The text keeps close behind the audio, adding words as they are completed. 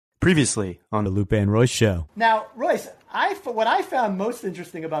Previously on the Lupe and Royce Show. Now, Royce, what I found most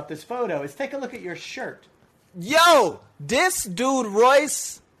interesting about this photo is take a look at your shirt. Yo, this dude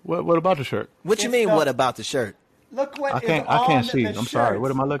Royce. What about the shirt? What you mean? What about the shirt? Look what I can't see. I'm shirt. sorry. What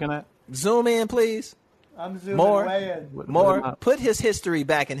am I looking at? Zoom in, please. I'm zooming More. way in. More. Put his history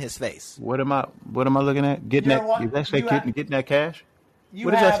back in his face. What am I looking at? Getting that cash?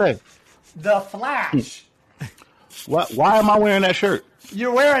 What did I say? The Flash. Why am I wearing that shirt?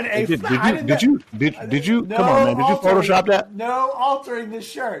 You're wearing a. Did you? No, come on, man. Did you Photoshop that? No, altering the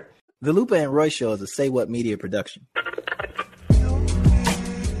shirt. The Lupe and Royce Show is a Say What Media production.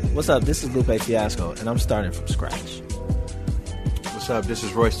 What's up? This is Lupe Fiasco, and I'm starting from scratch. What's up? This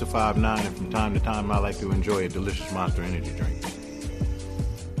is Royce the 5'9", and from time to time, I like to enjoy a delicious Monster Energy drink.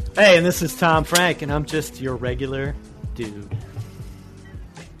 Hey, and this is Tom Frank, and I'm just your regular dude.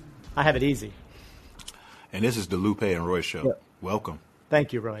 I have it easy. And this is the Lupe and Royce Show. Yep. Welcome.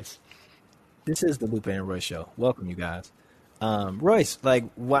 Thank you, Royce. This is the Lupe and Royce Show. Welcome, you guys. Royce,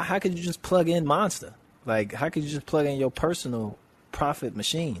 how could you just plug in Monster? How could you just plug in your personal profit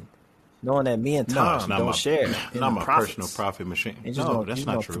machine, knowing that me and Tom don't share? Not my personal profit machine. No, that's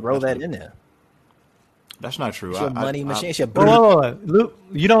not true. Throw that in there. That's not true. It's your money machine. It's your Luke,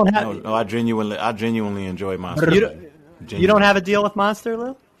 you don't have. No, I genuinely enjoy Monster. You don't have a deal with Monster,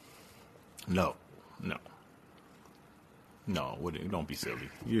 Lou? No. Don't be silly.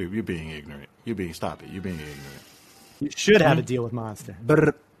 You're being ignorant. Stop it. You're being ignorant. You should have a deal with Monster.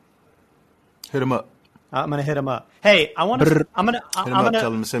 Hit him up. I'm gonna hit him up. Hey, I'm gonna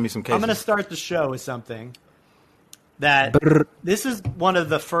tell him to send me some cases. I'm gonna start the show with something that this is one of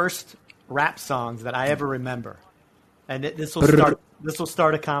the first rap songs that I ever remember, and this will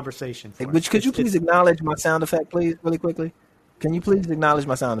start a conversation. Could you please acknowledge my sound effect, please, really quickly? Can you please acknowledge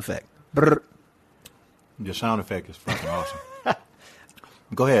my sound effect? Your sound effect is fucking awesome.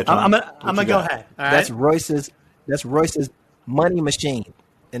 Go ahead, Tom. I'm gonna go ahead. All right? That's Royce's money machine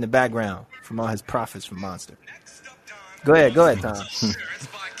in the background from all his profits from Monster. Go ahead, Tom.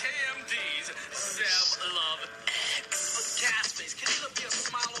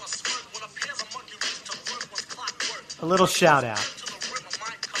 A little shout out.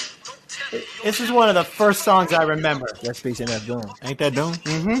 This is one of the first songs I remember. That speaks in that Doom. Ain't that Doom?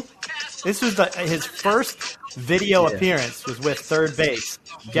 Mm-hmm. This was his first video appearance was with Third Base,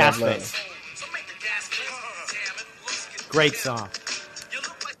 Gasface. Great song.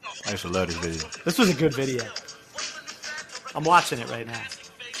 I used to love this video. This was a good video. I'm watching it right now.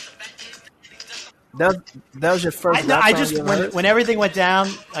 That was your first. When everything went down,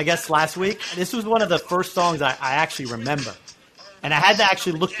 I guess last week, this was one of the first songs I actually remember, and I had to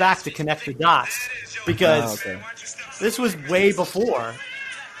actually look back to connect the dots because this was way before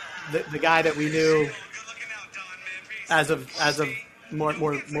the guy that we knew as of more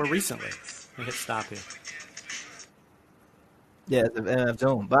recently. I hit stop here. Yeah, the MF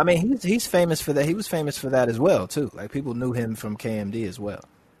Doom. But I mean, he's famous for that. He was famous for that as well too. Like people knew him from KMD as well.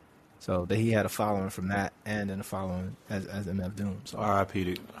 So that he had a following from that, and then a following as MF Doom. So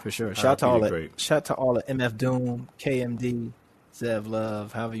R.I.P. for sure. Shout to all the MF Doom, KMD, Zev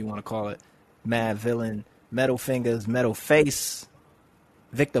Love, however you want to call it, Mad Villain, Metal Fingers, Metal Face,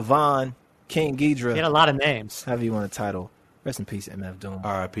 Victor Vaughn, King Ghidra. He had a lot of names. However you want to title. Rest in peace, MF Doom.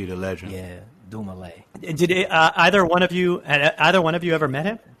 R.I.P. the legend. Yeah, Doomalay. Did either one of you ever met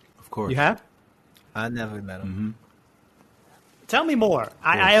him? Of course. You have? I never met him. Mm-hmm. Tell me more.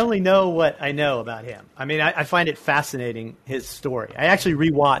 I only know what I know about him. I mean, I find it fascinating, his story. I actually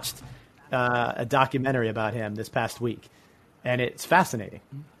rewatched a documentary about him this past week, and it's fascinating.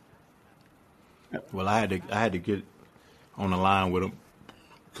 Well, I had to get on the line with him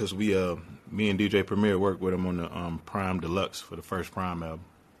because me and DJ Premier worked with him on the Prime Deluxe for the first Prime album.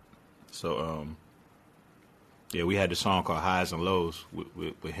 So, we had the song called Highs and Lows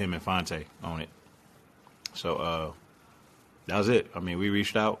with him and Fonte on it. So, that was it. I mean, we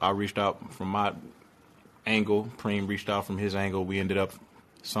reached out. I reached out from my angle. Preem reached out from his angle. We ended up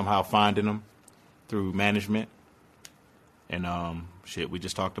somehow finding him through management. And, we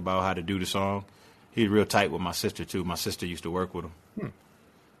just talked about how to do the song. He's real tight with my sister, too. My sister used to work with him.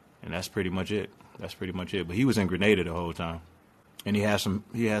 And that's pretty much it. But he was in Grenada the whole time. And he had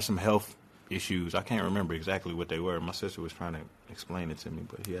some health issues. I can't remember exactly what they were. My sister was trying to explain it to me,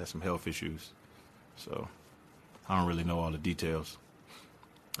 but he had some health issues. So I don't really know all the details.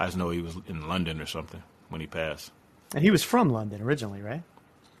 I just know he was in London or something when he passed. And he was from London originally, right?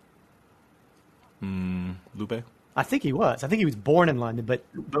 Lupe? I think he was. I think he was born in London, but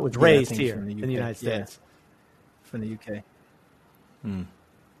was raised here in the United States. From the UK.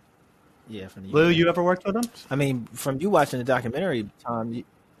 Yeah, from the UK. Lou, you ever worked with him? I mean, from you watching the documentary, Tom,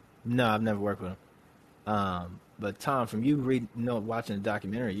 No, I've never worked with him. But Tom, from you watching the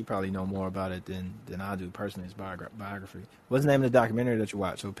documentary, you probably know more about it than I do personally. His biography. What's the name of the documentary that you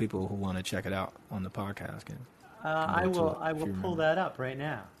watch, so people who want to check it out on the podcast can? I will pull that up right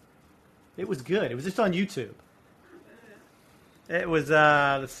now. It was good. It was just on YouTube. It was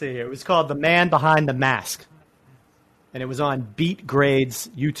let's see here. It was called "The Man Behind the Mask," and it was on Beat Grade's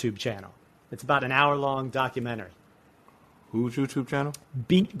YouTube channel. It's about an hour-long documentary. Whose YouTube channel?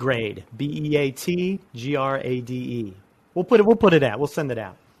 Beat Grade, BeatGrade. We'll put it out. We'll send it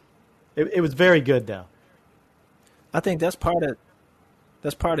out. It was very good though. I think that's part of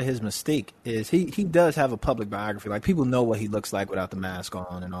his mystique is he does have a public biography. Like people know what he looks like without the mask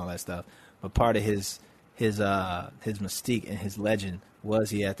on and all that stuff. But part of his mystique and his legend was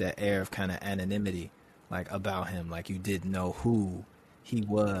he had that air of kind of anonymity like about him. Like you didn't know who he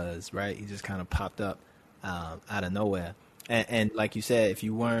was, right? He just kind of popped up out of nowhere. And like you said, if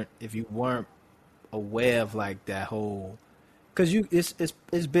you weren't aware of like that whole, because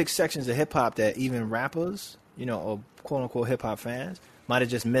it's big sections of hip hop that even rappers, or quote unquote hip hop fans might have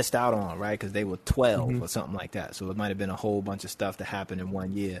just missed out on, right? Because they were 12 or something like that. So it might have been a whole bunch of stuff that happened in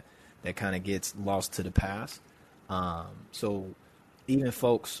 1 year that kind of gets lost to the past. So even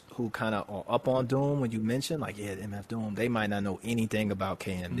folks who kind of are up on Doom, when you mention like, yeah, MF Doom, they might not know anything about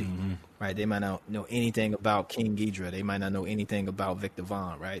KMD, right? They might not know anything about King Ghidra. They might not know anything about Victor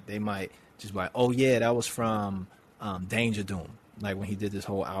Vaughn, right? They might just be like, oh yeah, that was from Danger Doom, like when he did this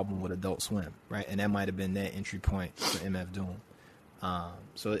whole album with Adult Swim, right? And that might have been their entry point for MF Doom.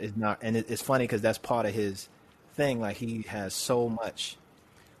 So it's not, and it's funny because that's part of his thing. Like he has so much.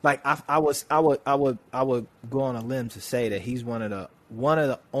 Like I would go on a limb to say that he's one of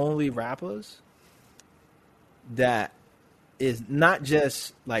the only rappers that is not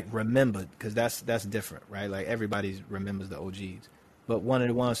just like remembered, because that's different, right? Like everybody remembers the OGs, but one of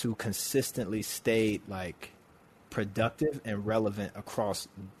the ones who consistently stayed like productive and relevant across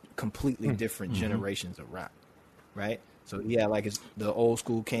completely different generations of rap, right? So yeah, like it's the old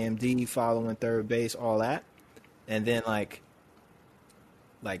school KMD following Third Base, all that, and then like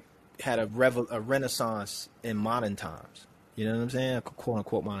had a renaissance in modern times. You know what I'm saying? Quote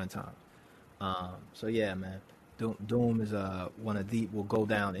unquote modern times. So yeah, man, Doom is will go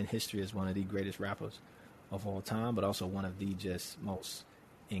down in history as one of the greatest rappers of all time, but also one of the just most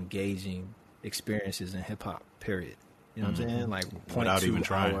engaging experiences in hip hop. Period. You know what I'm saying? Like without even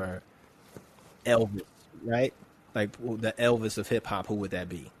trying. Our Elvis, right? Like the Elvis of hip hop. Who would that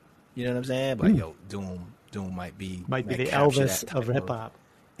be? You know what I'm saying? But yo, Doom might be the Elvis of hip hop.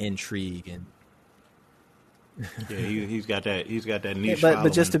 Intrigue and yeah, he's got that niche. But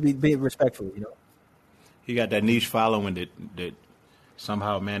just to be respectful, he got that niche following that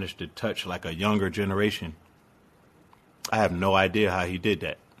somehow managed to touch like a younger generation. I have no idea how he did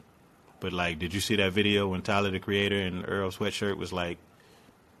that, but like, did you see that video when Tyler the Creator and Earl Sweatshirt was like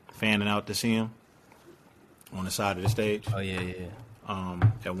fanning out to see him on the side of the stage? Oh yeah.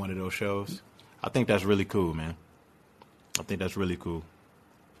 At one of those shows. I think that's really cool, man. I think that's really cool.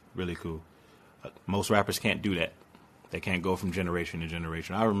 Really cool. Most rappers can't do that. They can't go from generation to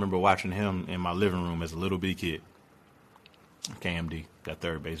generation. I remember watching him in my living room as a little bitty kid. KMD, that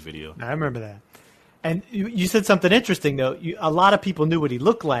Third Base video. I remember that. And you said something interesting, though. A lot of people knew what he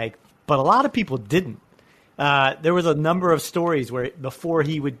looked like, but a lot of people didn't. There was a number of stories where before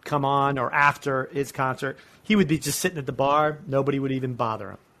he would come on or after his concert, he would be just sitting at the bar. Nobody would even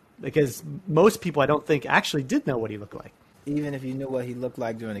bother him because most people, I don't think, actually did know what he looked like. Even if you knew what he looked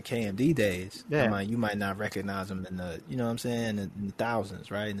like during the KMD days, you might not recognize him in the, you know what I'm saying, in the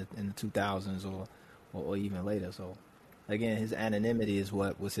thousands, right? In the 2000s or even later. So, again, his anonymity is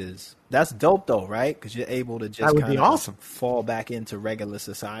what was his. That's dope, though, right? Because you're able to just kind of fall back into regular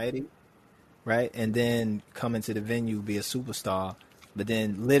society, right? And then come into the venue, be a superstar, but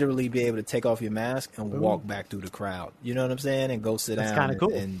then literally be able to take off your mask and walk back through the crowd. You know what I'm saying? And go sit down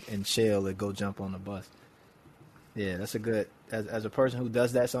cool. and chill and go jump on the bus. Yeah, that's a good, as a person who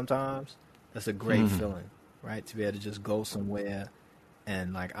does that sometimes, that's a great feeling, right? To be able to just go somewhere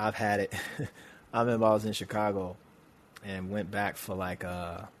and like I've had it. I remember I was in Chicago and went back for like,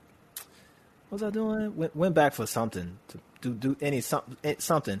 what was I doing? Went back for something to do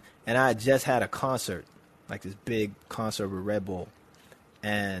something. And I had just had a concert, like this big concert with Red Bull.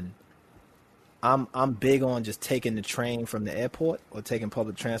 And I'm big on just taking the train from the airport or taking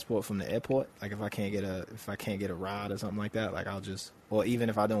public transport from the airport. Like if I can't get a ride or something like that, like I'll just, or even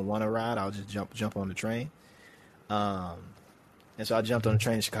if I don't want a ride, I'll just jump on the train. And so I jumped on the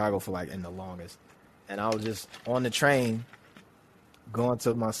train in Chicago for like in the longest, and I was just on the train going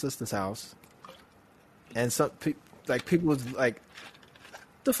to my sister's house, and some people was like,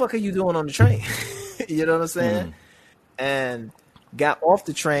 the fuck are you doing on the train? You know what I'm saying? And got off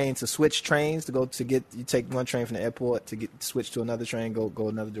the train to switch trains to you take one train from the airport to switch to another train, go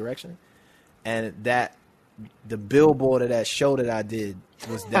another direction. And the billboard of that show that I did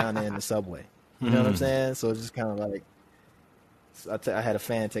was down there in the subway. You know what I'm saying? So it's just kind of like, I had a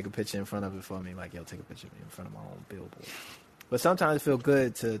fan take a picture in front of it for me, like, yo, take a picture of me in front of my own billboard. But sometimes it feels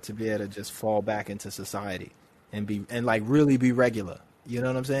good to be able to just fall back into society and like really be regular. You know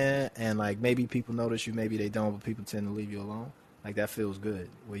what I'm saying? And like maybe people notice you, maybe they don't, but people tend to leave you alone. Like that feels good,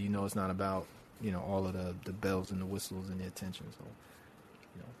 where you know it's not about, you know, all of the bells and the whistles and the attention. So,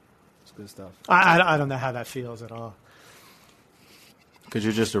 you know, it's good stuff. I don't know how that feels at all. Because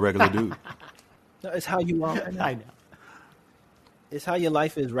you're just a regular dude. No, it's how you are right now. I know. It's how your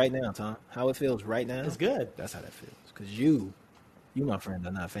life is right now, Tom. How it feels right now. It's good. That's how that feels. Because you, my friend,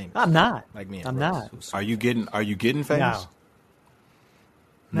 are not famous. I'm not. Like me and I'm Brooks, not. Are you getting famous?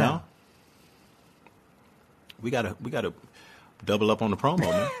 No. We gotta double up on the promo,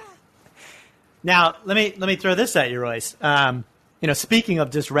 man. Now let me throw this at you, Royce. You know, speaking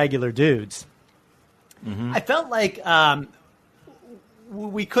of just regular dudes, I felt like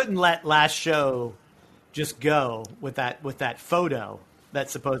we couldn't let last show just go with that photo that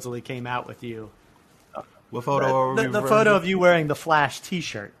supposedly came out with you. What photo? The photo of you wearing the Flash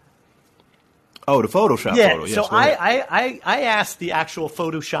T-shirt. Oh, the Photoshop photo. Yes, so I asked the actual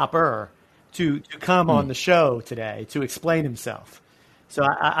Photoshopper to come on the show today to explain himself. So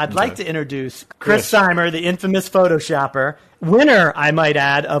I'd like to introduce Chris Seimer, the infamous Photoshopper, winner, I might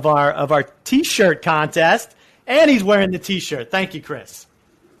add, of our T-shirt contest, and he's wearing the T-shirt. Thank you, Chris.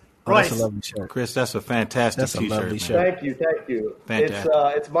 Oh, that's a lovely shirt. Chris, that's a fantastic T-shirt. Lovely shirt. Thank you. Fantastic.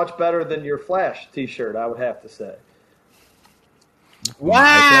 It's much better than your Flash T-shirt, I would have to say.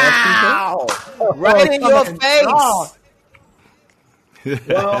 Wow! Right in your face.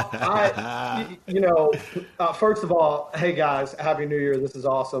 Well, first of all, hey guys, Happy New Year! This is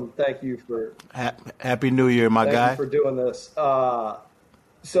awesome. Thank you for Happy New Year, my guy. Thank you for doing this.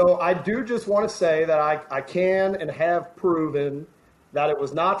 So I do just want to say that I can and have proven that it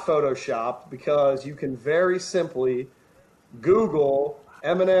was not Photoshopped, because you can very simply Google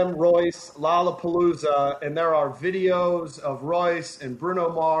Eminem, Royce, Lollapalooza, and there are videos of Royce and Bruno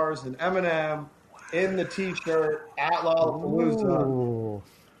Mars and Eminem in the T-shirt at Lollapalooza. Ooh.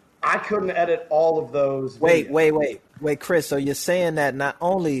 I couldn't edit all of those videos. Wait, Chris, so you're saying that not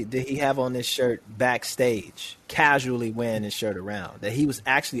only did he have on this shirt backstage, casually wearing this shirt around, that he was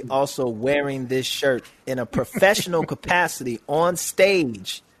actually also wearing this shirt in a professional capacity on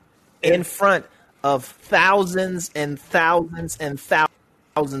stage in front of thousands and thousands and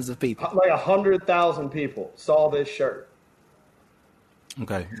thousands of people. Like 100,000 people saw this shirt.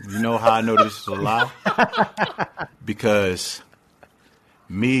 Okay, you know how I know this is a lie? Because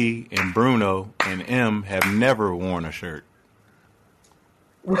me and Bruno and M have never worn a shirt.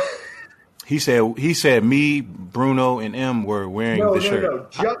 He said me, Bruno, and M were wearing the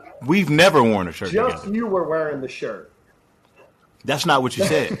shirt. No. We've never worn a shirt just together. You were wearing the shirt. That's not what you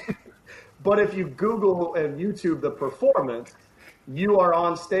said. But if you Google and YouTube the performance, you are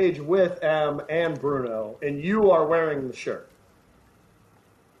on stage with M and Bruno, and you are wearing the shirt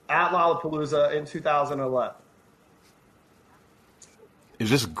at Lollapalooza in 2011. Is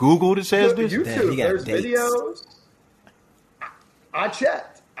this Google that says this? YouTube, there's videos. I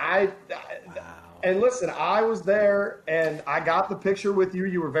checked. And listen, I was there, and I got the picture with you.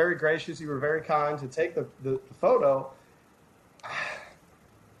 You were very gracious. You were very kind to take the photo.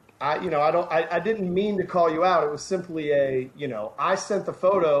 I didn't mean to call you out. It was simply I sent the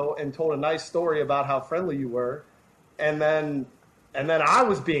photo and told a nice story about how friendly you were, and then I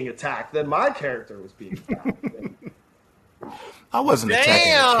was being attacked. Then my character was being attacked. I wasn't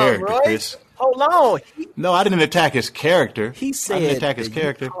attacking his character, Royce. Chris. Hold on. No, I didn't attack his character. He said I didn't attack his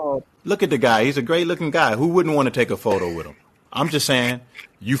character. Look at the guy. He's a great-looking guy. Who wouldn't want to take a photo with him? I'm just saying,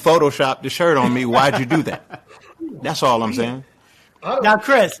 you photoshopped the shirt on me. Why'd you do that? That's all I'm saying. Now,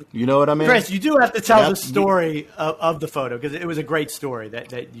 Chris, you know what I mean? Chris, you do have to tell the story of the photo, because it was a great story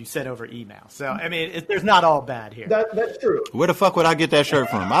that you sent over email. So, I mean, there's not all bad here. That's true. Where the fuck would I get that shirt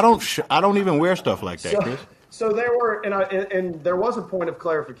from? I don't even wear stuff like that, Chris. So there were, and there was a point of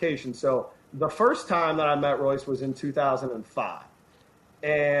clarification. So the first time that I met Royce was in 2005,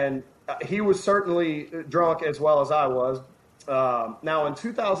 and he was certainly drunk as well as I was. Now in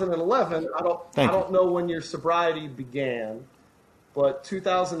 2011, I don't know when your sobriety began, but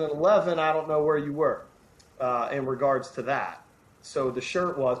 2011, I don't know where you were in regards to that. So the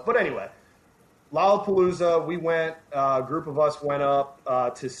shirt was, but anyway, Lollapalooza. We went. A group of us went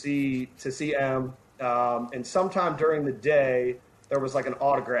up to see M. And sometime during the day, there was like an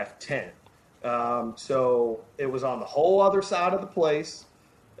autograph tent. So it was on the whole other side of the place.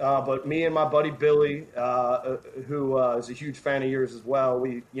 But me and my buddy Billy, who is a huge fan of yours as well,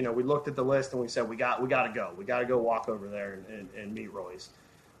 we looked at the list and we said we got to go. We got to go walk over there and meet Royce.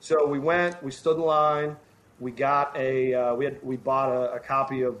 So we went. We stood in line. We got we bought a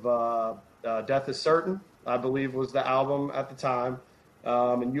copy of Death is Certain, I believe was the album at the time,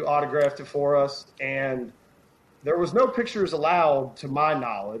 and you autographed it for us. And there was no pictures allowed to my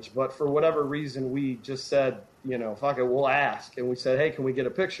knowledge, but for whatever reason, we just said, fuck it, we'll ask. And we said, hey, can we get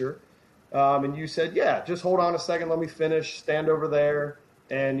a picture? And you said, yeah, just hold on a second. Let me finish. Stand over there.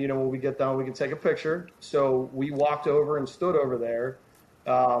 And, when we get done, we can take a picture. So we walked over and stood over there.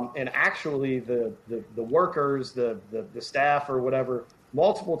 And actually the workers, the staff or whatever,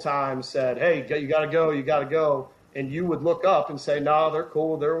 multiple times said, hey, you got to go. And you would look up and say, no, they're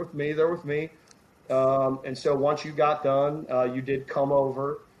cool. They're with me. And so once you got done, you did come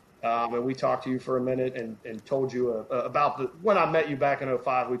over. And we talked to you for a minute and told you about when I met you back in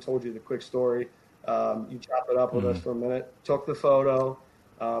 2005, we told you the quick story. You chopped it up with us for a minute, took the photo.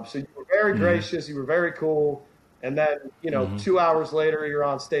 So you were very gracious. You were very cool. And then, 2 hours later, you're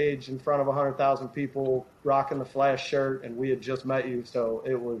on stage in front of 100,000 people rocking the Flash shirt, and we had just met you. So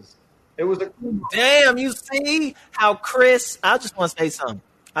it was a damn. You see how Chris? I just want to say something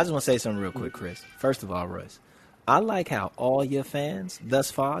real quick, Chris. First of all, Royce, I like how all your fans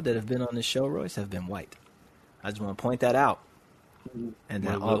thus far that have been on this show, Royce, have been white. I just want to point that out. And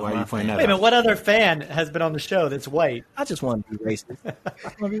then why are you pointing that out? Wait a minute, what other fan has been on the show that's white? I just want to be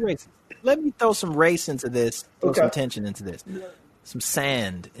racist. Let me throw some race into this, some tension into this, some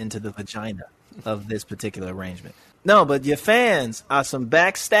sand into the vagina of this particular arrangement. No, but your fans are some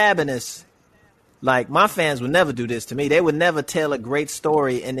backstabbiness. Like, my fans would never do this to me. They would never tell a great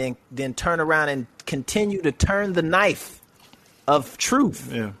story and then turn around and continue to turn the knife of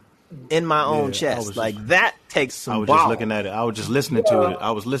truth in my own chest. Like, that takes some I was ball. just looking at it. I was just listening to it. I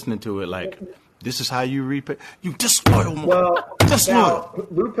was listening to it like, this is how you repay. You disloyal. Well, now,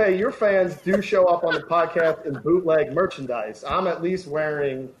 Lupe, your fans do show up on the podcast in bootleg merchandise. I'm at least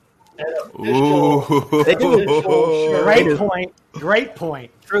wearing an official Great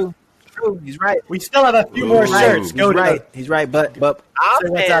point. True. He's right. We still have a few more shirts. He's right. But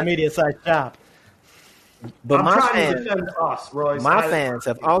what's our media site shop? But I'm my trying to defend us, Royce. fans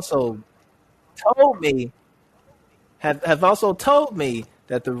have also told me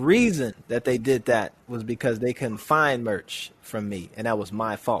that the reason that they did that was because they couldn't find merch from me, and that was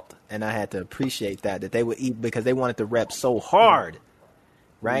my fault. And I had to appreciate that they would eat because they wanted to rep so hard,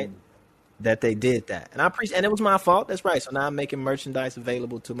 right? That they did that. And I appreciate, and it was my fault. That's right. So now I'm making merchandise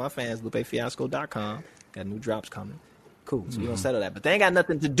available to my fans, LupeFiasco.com. Got new drops coming. Cool. So we're going to settle that. But they ain't got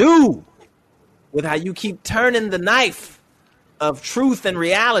nothing to do with how you keep turning the knife of truth and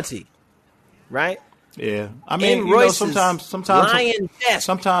reality. Right? Yeah. I mean,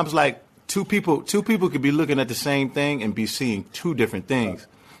 sometimes like two people could be looking at the same thing and be seeing two different things.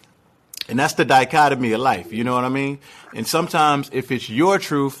 And that's the dichotomy of life. You know what I mean? And sometimes if it's your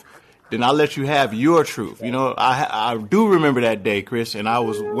truth, then I'll let you have your truth. I do remember that day, Chris, and I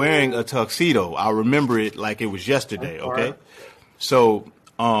was wearing a tuxedo. I remember it like it was yesterday, okay? So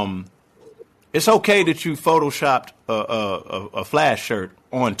it's okay that you photoshopped a Flash shirt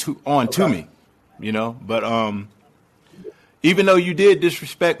onto me, But even though you did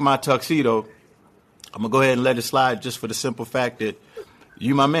disrespect my tuxedo, I'm going to go ahead and let it slide just for the simple fact that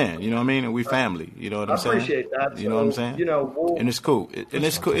you my man, you know what I mean? And we family, you know what I'm saying? I appreciate that. You know what I'm saying? And it's cool.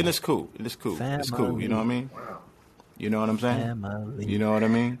 It's cool, you know what I mean? You know what I'm saying? Family. You know what I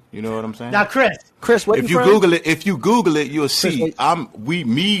mean? You know what I'm saying? Now, Chris, what if you Google it, you'll see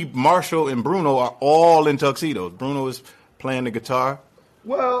me, Marshall, and Bruno are all in tuxedos. Bruno is playing the guitar.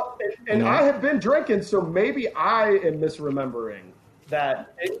 Well, and I have been drinking, so maybe I am misremembering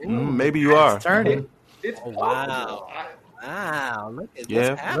that. Maybe you are. It's wow. Wow, look at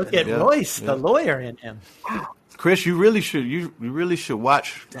Look at Royce, the lawyer in him. Chris, you really should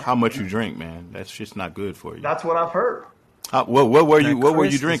watch how much you drink, man. That's just not good for you. That's what I've heard. What were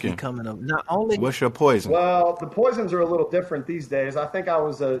you drinking? Not only what's your poison? Well, the poisons are a little different these days. I think I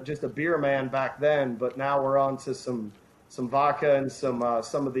was just a beer man back then, but now we're on to some vodka and some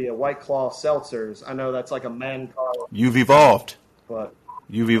of the White Claw seltzers. I know that's like a man car. You've evolved. But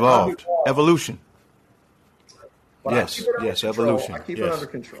Evolution. But yes, evolution. I keep it under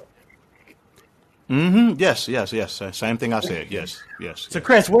control. Mm-hmm. Yes. Same thing I said. Yes. So,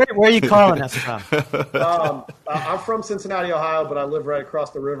 Chris, where are you calling us from? I'm from Cincinnati, Ohio, but I live right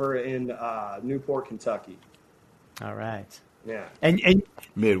across the river in Newport, Kentucky. All right. Yeah. And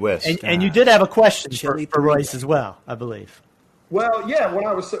Midwest. And you did have a question for Royce as well, I believe. Well, yeah, when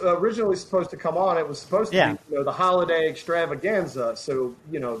I was originally supposed to come on, it was supposed to be the holiday extravaganza. So,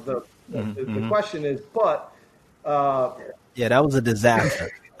 the question is, but... yeah, that was a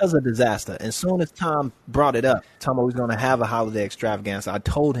disaster. That was a disaster. As soon as Tom brought it up, Tom was going to have a holiday extravaganza, I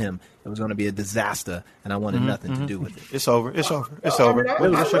told him it was going to be a disaster, and I wanted nothing to do with it. It's over. It's over. It's I over.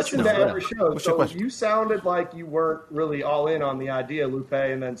 listened to every show, so you sounded like you weren't really all in on the idea, Lupe,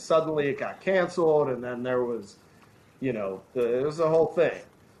 and then suddenly it got canceled, and then there was, it was the whole thing.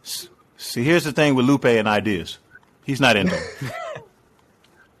 See, here's the thing with Lupe and ideas. He's not into them.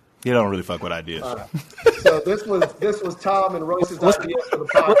 He don't really fuck with ideas. So this was Tom and Royce's idea for the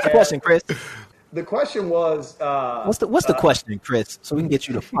podcast. What's the question, Chris? The question was... what's the question, Chris? So we can get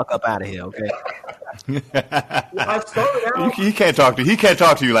you the fuck up out of here, okay? I started out... He can't talk to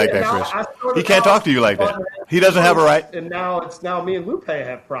you like that, Chris. He can't talk to you like that. He doesn't have a right. And now me and Lupe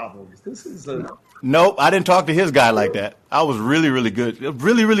have problems. This is a... Nope, I didn't talk to his guy like that. I was really, really good.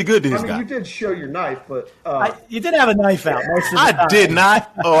 Really, really good to his guy. You did show your knife, but... you did have a knife out most of the time. I did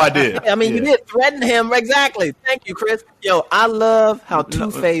not. Oh, I did. I mean, you did threaten him. Exactly. Thank you, Chris. Yo, I love how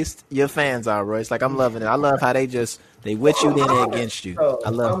two-faced your fans are, Royce. Like, I'm loving it. I love how they with you, then they against you.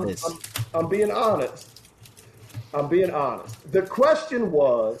 I love this. I'm being honest. The question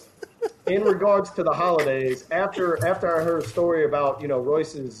was... in regards to the holidays, after I heard a story about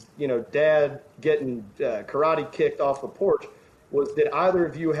Royce's dad getting karate kicked off the porch, did either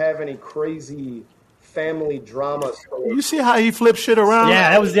of you have any crazy family drama stories? You see how he flips shit around?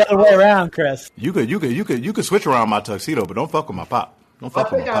 Yeah, that was the other way around, Chris. You could switch around my tuxedo, but don't fuck with my pop. Don't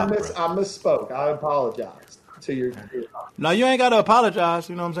fuck with my pop. I misspoke. I apologize to your. No, you ain't got to apologize.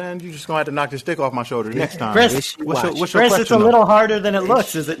 You know what I'm saying? You just gonna have to knock this stick off my shoulder next time. Chris, what's your Chris, question? It's a little harder than it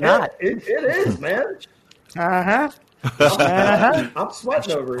looks, is it not? It is, man. I'm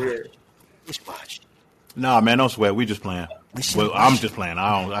sweating over here. Nah, man, don't sweat. We just playing. Well, I'm just playing.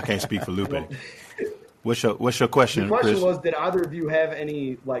 I can't speak for Lupe. What's your question? The question Chris? was, did either of you have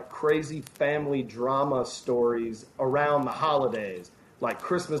any crazy family drama stories around the holidays, like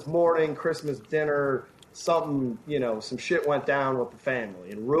Christmas morning, Christmas dinner? Something, some shit went down with the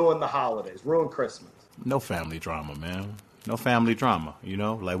family and ruined the holidays, ruined Christmas. No family drama, man. No family drama,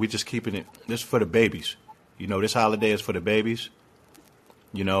 we just keeping it. This is for the babies. This holiday is for the babies.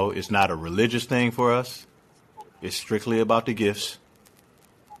 It's not a religious thing for us. It's strictly about the gifts.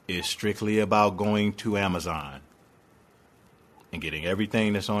 It's strictly about going to Amazon and getting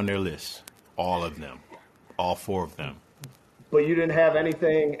everything that's on their list. All of them. All 4 of them. But you didn't have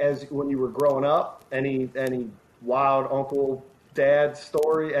anything when you were growing up, any wild uncle, dad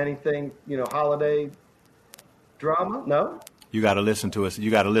story, anything, holiday drama? No? You got to listen to us.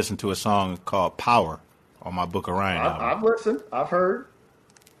 You got to listen to a song called "Power" on my Book of Ryan album. I've listened. I've heard.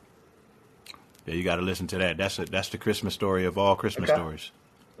 Yeah, you got to listen to that. That's the Christmas story of all Christmas stories.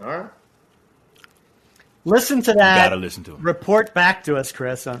 All right. Listen to that. You got to listen to it. Report back to us,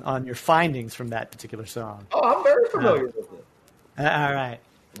 Chris, on your findings from that particular song. Oh, I'm very familiar with it. All right.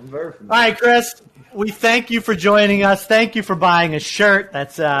 I'm very familiar. All right, Chris. We thank you for joining us. Thank you for buying a shirt.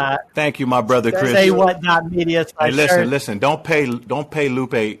 That's thank you, my brother Chris. Say what media. Hey, listen. Don't pay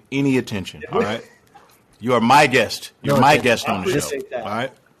Lupe any attention. All right. You are my guest. You're my guest on the show. That. All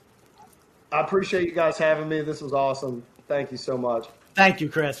right. I appreciate you guys having me. This was awesome. Thank you so much. Thank you,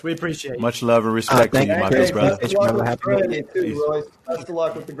 Chris. We appreciate you. Much love and respect to you, my good brother. Best of luck with the Grammy, too, Royce. Best of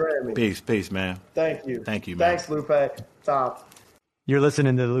luck with the Grammy. Peace, man. Thank you. Thank you, man. Thanks, Lupe. Tom. You're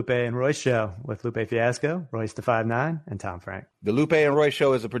listening to the Lupe and Royce Show with Lupe Fiasco, Royce the 5'9", and Tom Frank. The Lupe and Royce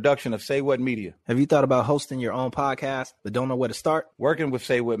Show is a production of Say What Media. Have you thought about hosting your own podcast but don't know where to start? Working with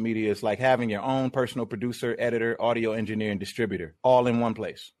Say What Media is like having your own personal producer, editor, audio engineer, and distributor, all in one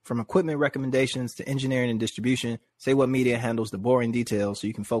place. From equipment recommendations to engineering and distribution, Say What Media handles the boring details so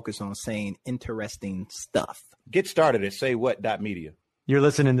you can focus on saying interesting stuff. Get started at saywhat.media. You're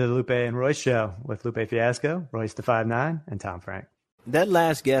listening to the Lupe and Royce Show with Lupe Fiasco, Royce the 5'9", and Tom Frank. That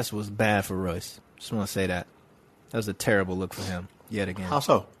last guess was bad for Royce. Just want to say that. That was a terrible look for him, yet again. How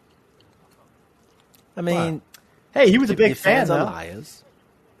so? I mean, hey, he was a big fan, fans though. Are liars.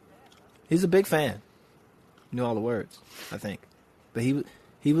 He's a big fan. Knew all the words, I think. But he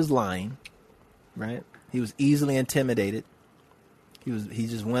was lying, right? He was easily intimidated. He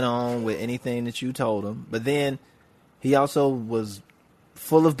just went on with anything that you told him. But then he also was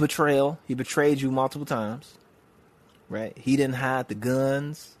full of betrayal. He betrayed you multiple times. Right? He didn't hide the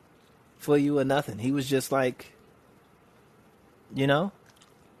guns for you or nothing. He was just like,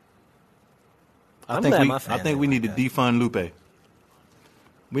 I think we need to defund Lupe.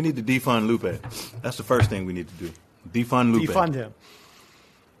 We need to defund Lupe. That's the first thing we need to do. Defund Lupe. Defund him.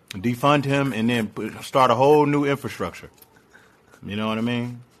 Defund him and then start a whole new infrastructure. You know what I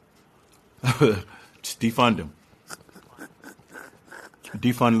mean? Just defund him.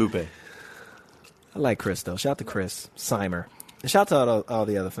 Defund Lupe. I like Chris, though. Shout out to Chris Seimer. And shout out to all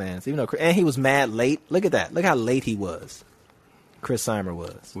the other fans. Even though, and he was mad late. Look at that. Look how late he was. Chris Seimer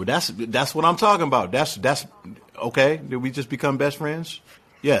was. Well, that's what I'm talking about. That's okay. Did we just become best friends?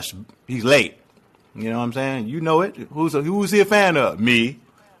 Yes. He's late. You know what I'm saying? You know it. Who's he a fan of? Me.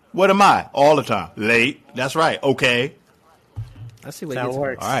 What am I? All the time. Late. That's right. Okay. I see what that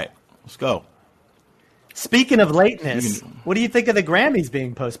works. All right. Let's go. Speaking of lateness, what do you think of the Grammys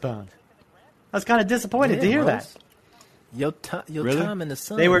being postponed? I was kind of disappointed to hear that. Your time in the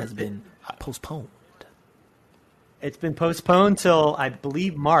sun has been postponed. It's been postponed till, I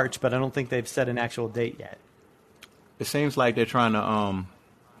believe, March, but I don't think they've set an actual date yet. It seems like they're trying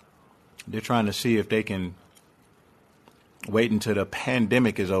to see if they can wait until the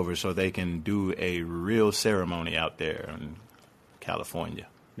pandemic is over so they can do a real ceremony out there in California.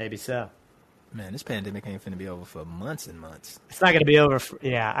 Maybe so. Man, this pandemic ain't finna be over for months and months. It's not going to be over.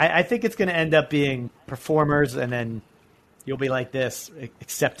 I think it's going to end up being performers, and then you'll be like this,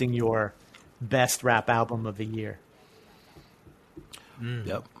 accepting your best rap album of the year.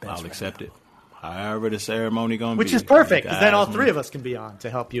 Yep, I'll accept it. However the ceremony going to be. Which is perfect, because then all three of us can be on to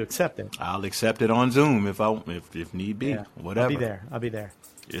help you accept it. I'll accept it on Zoom if need be. Yeah, whatever. I'll be there.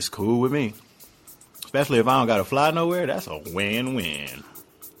 It's cool with me. Especially if I don't got to fly nowhere, that's a win-win.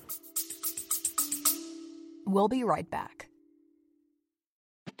 We'll be right back.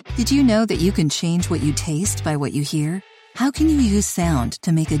 Did you know that you can change what you taste by what you hear? How can you use sound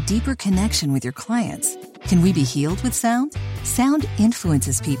to make a deeper connection with your clients? Can we be healed with sound? Sound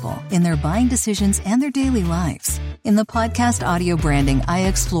influences people in their buying decisions and their daily lives. In the podcast Audio Branding, I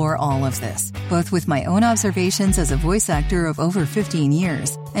explore all of this, both with my own observations as a voice actor of over 15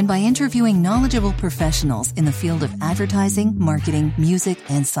 years and by interviewing knowledgeable professionals in the field of advertising, marketing, music,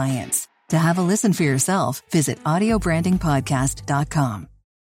 and science. To have a listen for yourself, visit audiobrandingpodcast.com.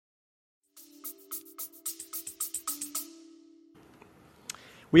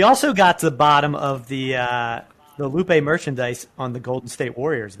 We also got to the bottom of the Lupe merchandise on the Golden State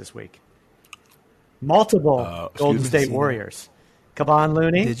Warriors this week. Multiple Golden State Warriors. Kevon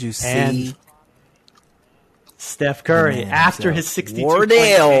Looney. Did you see? And Steph Curry after his 62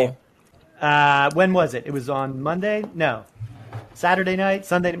 Wardale. When was it? It was on Monday? No. Saturday night?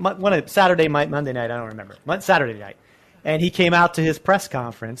 Sunday? Saturday night, Monday night, I don't remember. Saturday night. And he came out to his press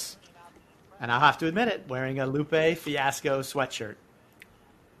conference, and I'll have to admit it, wearing a Lupe Fiasco sweatshirt.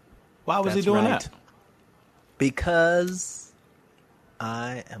 Why was he doing that? Because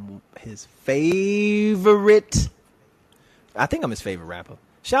I am his favorite. I think I'm his favorite rapper.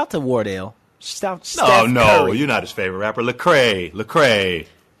 Shout out to Wardale. Steph Curry. You're not his favorite rapper. Lecrae.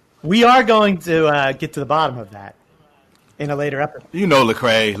 We are going to get to the bottom of that in a later episode. You know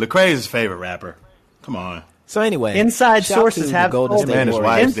Lecrae. Lecrae is his favorite rapper. Come on. So anyway, inside sources have told me. Him and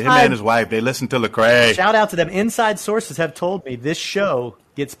his wife, they listen to Lecrae. Shout out to them. Inside sources have told me this show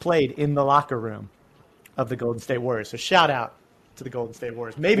gets played in the locker room of the Golden State Warriors. So shout out to the Golden State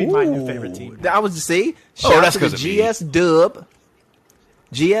Warriors. Maybe my new favorite team. I was to see. Shout out to the GS Dub.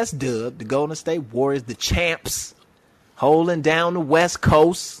 GS Dub, the Golden State Warriors, the champs, holding down the West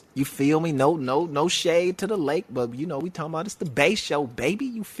Coast. You feel me? No shade to the lake, but we talking about it's the Bay Show, baby.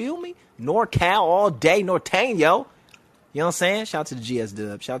 You feel me? NorCal all day, Nortane, yo. You know what I'm saying? Shout out to the GS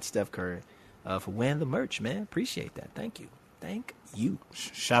Dub. Shout out to Steph Curry for wearing the merch, man. Appreciate that. Thank you.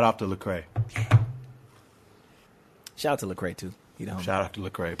 Shout out to Lecrae. Shout out to Lecrae too. Shout out to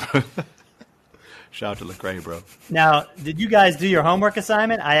Lecrae. Shout out to Lecrae, bro. Now, did you guys do your homework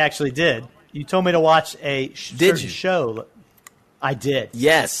assignment? I actually did. You told me to watch a certain show. I did.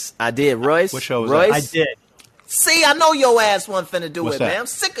 Yes, I did. Royce. What show was Royce? that? I did. See, I know your ass wasn't finna do What's it, that? man. I'm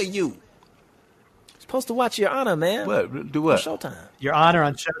sick of you. Supposed to watch Your Honor, man. What? Do what? On Showtime. Your Honor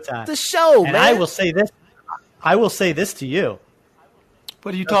on Showtime. The show, and man. I will say this to you.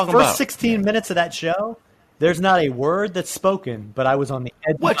 What are you talking The about? first 16 minutes of that show, there's not a word that's spoken, but I was on the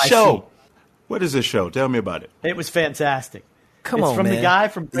edge What of my show? seat. What is this show? Tell me about it. It was fantastic. Come it's on, from man. the guy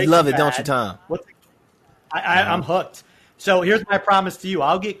from Breaking You love it, Bad. don't you, Tom? I'm hooked. So here's my promise to you.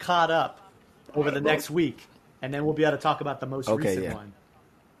 I'll get caught up over the next week, and then we'll be able to talk about the most recent one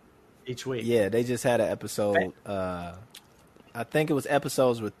each week. Yeah, they just had an episode. I think it was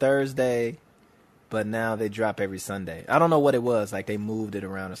episodes with Thursday, but now they drop every Sunday. I don't know what it was. Like they moved it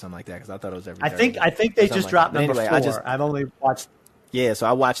around or something like that because I thought it was every Thursday. I think they just dropped that. number Anyway, 4. I've only watched. Yeah, so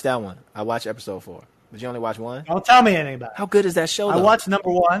I watched that one. I watched episode 4. But you only watch 1? Don't tell me anything about it. How good is that show, though? I watched number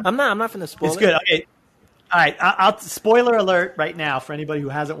 1. I'm not finna spoil it. It's good. Okay. All right. I'll spoiler alert right now for anybody who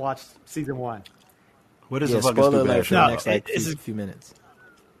hasn't watched season 1. What is the fucking spoiler stupid alert ass for show? the next few minutes.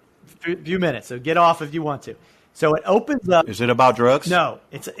 Few minutes. So get off if you want to. So it opens up. Is it about drugs? No,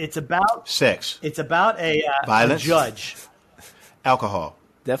 it's about sex. It's about a violence, judge, alcohol,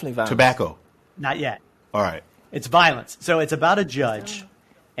 definitely violence, tobacco. Not yet. All right. It's violence. So it's about a judge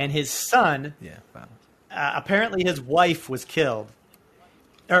and his son. Yeah, violence. Apparently, his wife was killed,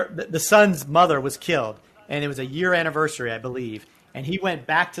 or the son's mother was killed, and it was a year anniversary, I believe. And he went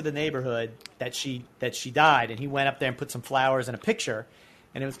back to the neighborhood that she died, and he went up there and put some flowers and a picture.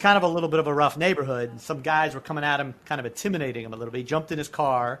 And it was kind of a little bit of a rough neighborhood. And some guys were coming at him, kind of intimidating him a little bit. He jumped in his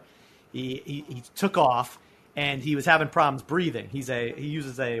car, he took off, and he was having problems breathing. He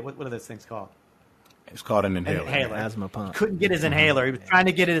uses a what are those things called? It's called an inhaler. Asthma pump. He couldn't get his inhaler. He was trying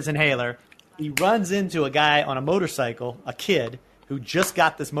to get his inhaler. He runs into a guy on a motorcycle, a kid who just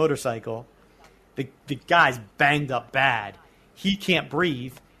got this motorcycle. The guy's banged up bad. He can't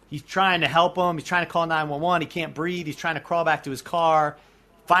breathe. He's trying to help him. He's trying to call 911. He can't breathe. He's trying to crawl back to his car.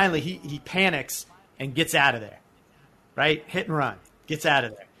 Finally, he panics and gets out of there. Right? Hit and run. Gets out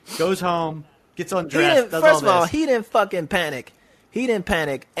of there. Goes home. Gets undressed. First of all, he didn't fucking panic. He didn't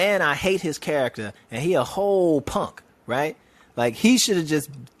panic, and I hate his character. And he a whole punk, right? Like he should have just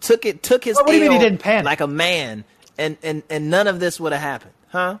took his. What do you mean he didn't panic? Like a man, and none of this would have happened,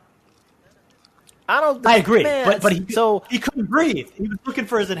 huh? I agree, man, but he couldn't breathe. He was looking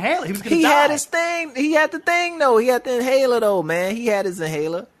for his inhaler. He was going to die. He had his thing. He had the thing though. He had the inhaler though, man. He had his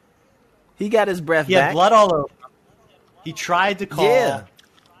inhaler. He got his breath He back. had blood all over him. He tried to call. Yeah.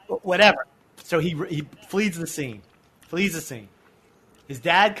 Whatever. So he flees the scene. His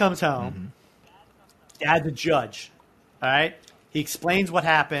dad comes home. Mm-hmm. Dad's a judge. All right. He explains what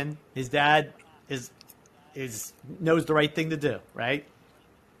happened. His dad knows the right thing to do. Right.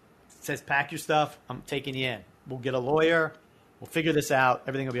 Says, pack your stuff. I'm taking you in. We'll get a lawyer. We'll figure this out.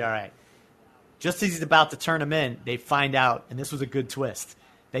 Everything will be all right. Just as he's about to turn him in, they find out, and this was a good twist.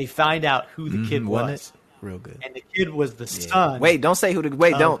 They find out who the kid was. Real good. And the kid was the son. Wait, don't say who the.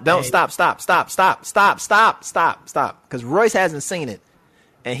 Wait, don't stop. Because Royce hasn't seen it,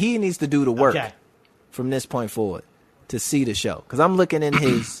 and he needs to do the work from this point forward to see the show. Because I'm looking in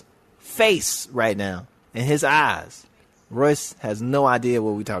his face right now, in his eyes. Royce has no idea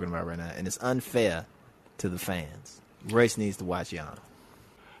what we're talking about right now, and it's unfair to the fans. Royce needs to watch Yana.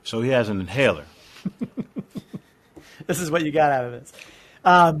 So he has an inhaler. This is what you got out of this.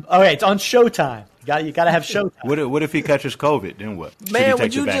 Okay, it's on Showtime. You got to have Showtime. What if he catches COVID? Then what? Man,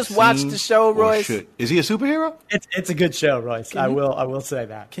 would you just watch the show, Royce? Is he a superhero? It's a good show, Royce. I will say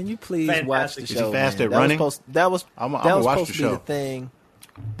that. Can you please watch the show? Is he fast at running? That was supposed to be the thing.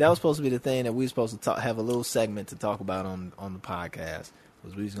 That was supposed to be the thing that we were supposed to have a little segment to talk about on the podcast.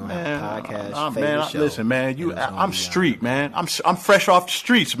 Was we was gonna have a podcast? Show, listen, man. I'm street, man. I'm fresh off the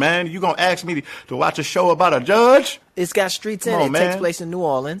streets, man. You gonna ask me to watch a show about a judge? It's got streets in it. It takes place in New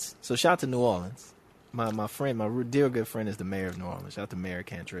Orleans. So shout out to New Orleans. My friend, my dear good friend, is the mayor of New Orleans. Shout out to Mayor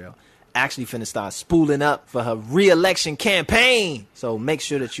Cantrell. Actually finna start spooling up for her re-election campaign. So make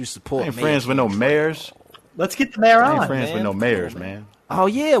sure that you support. I ain't friends with no mayors. Let's get the mayor on. I ain't friends with no mayors, man. Oh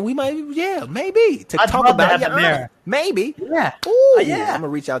yeah, we might. Yeah, maybe to talk about your mayor. Maybe. Yeah. Ooh, yeah. I'm gonna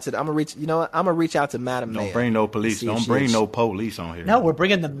reach out to. You know what? I'm gonna reach out to Madam Mayor. Don't bring no police. Don't bring no police on here. No, we're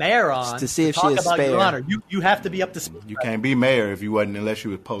bringing the mayor on to see if she talk is about spare. Your Honor. You have to be up to speed. You can't be mayor if you wasn't unless you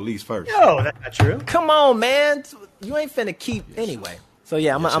was police first. No, that's not true. Come on, man. You ain't finna keep anyway. So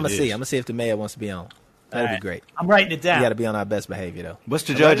yeah, I'm gonna see. I'm gonna see if the mayor wants to be on. That'd be great. I'm writing it down. We got to be on our best behavior though. What's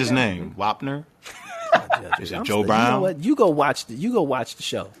the judge's name? Wapner? Is it Joe Brown? You know what? You go watch the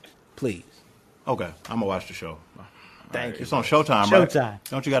show, please. Okay, I'm gonna watch the show. Thank you. It's on Showtime, right? Showtime.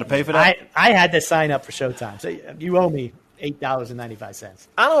 Don't you got to pay for that? I had to sign up for Showtime, so you owe me $8.95.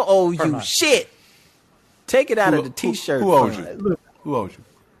 I don't owe you shit. Take it out of the T-shirt. Who owes you? Who owes you?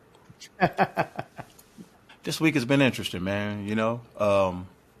 This week has been interesting, man. You know, a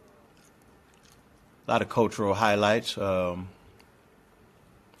lot of cultural highlights.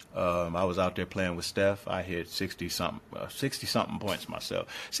 I was out there playing with Steph. I hit 60-something points myself.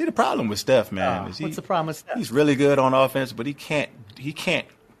 See, the problem with Steph, man, is what's the problem with Steph? He's really good on offense, but he can't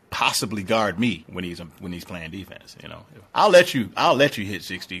possibly guard me when he's playing defense. You know, I'll let you hit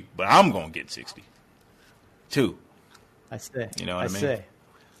 60, but I'm gonna get 60 too. I see. You know what I mean? See.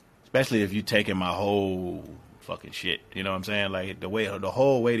 Especially if you taking my whole fucking shit. You know what I'm saying? Like the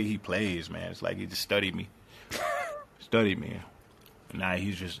whole way that he plays, man. It's like he just studied me. Studied me. And now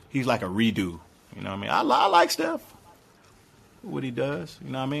he's like a redo. You know what I mean? I like Steph. what he does.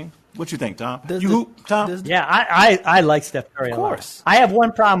 You know what I mean? What you think, Tom? Does you the- hoop, Tom? does- Yeah, I like Steph Curry Of a lot. course. I have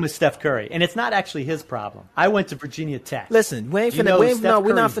one problem with Steph Curry, and it's not actually his problem. I went to Virginia Tech. Listen, we ain't You finna. know We ain't, Steph no,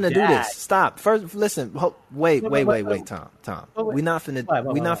 we're not Curry's finna do dad- this. Stop. First, listen. Wait, Tom. Wait. We not finna. Why,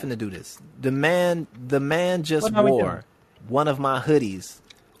 we not why? finna do this. The man just What are we doing? wore one of my hoodies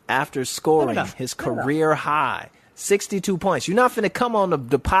after scoring No. his career high, 62 points. You're not finna come on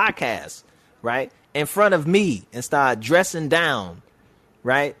the podcast, right, in front of me and start dressing down,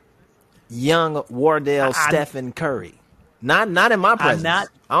 right, young Wardell Stephen Curry. Not in my presence. not-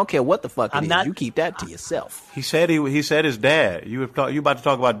 I don't care what the fuck it I'm is. not- You keep that to yourself. He said his dad. You about to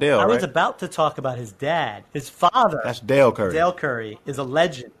talk about Dale, I right? was about to talk about his dad. His father, That's Dale Curry. Dale Curry, is a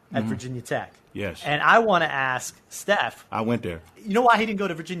legend at Virginia Tech. Yes. And I want to ask Steph, I went there. you know why he didn't go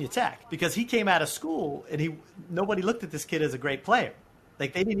to Virginia Tech? Because he came out of school and nobody looked at this kid as a great player.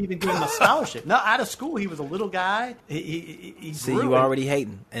 Like, they didn't even give him a scholarship. No, out of school, he was a little guy. He See, grew you and- already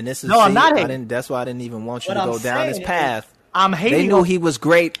hating, and this is. No, I'm see, not I hating. didn't, that's why I didn't even want you What to I'm go down this saying path. is, I'm hating They knew on- he was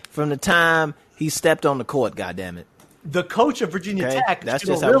great from the time he stepped on the court. Goddamn it! The coach of Virginia Okay, Tech that's should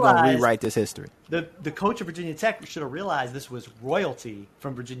just have how we're gonna realized rewrite this history. the coach of Virginia Tech should have realized this was royalty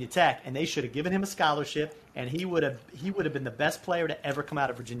from Virginia Tech, and they should have given him a scholarship, and he would have been the best player to ever come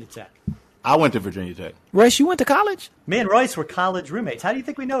out of Virginia Tech. I went to Virginia Tech. Royce, you went to college? Me and Royce were college roommates. How do you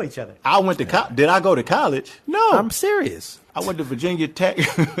think we know each other? I went to Did I go to college? No. I'm serious. I went to Virginia Tech.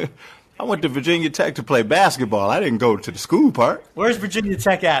 I went to Virginia Tech to play basketball. I didn't go to the school part. Where's Virginia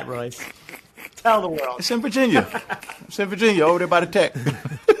Tech at, Royce? Tell the world. It's in Virginia. It's in Virginia, over there by the Tech.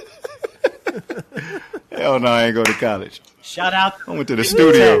 Hell no, I ain't go to college. Shout out I went to the Tech,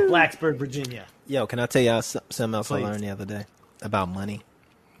 studio. Blacksburg, Virginia. Yo, can I tell y'all something else Please. I learned the other day about money?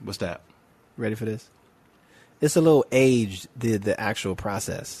 What's that? Ready for this? It's a little aged, the actual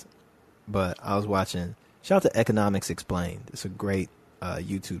process, but I was watching. Shout out to Economics Explained. It's a great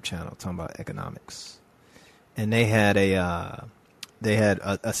YouTube channel talking about economics, and they had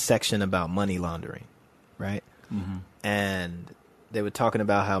a section about money laundering, right? Mm-hmm. And they were talking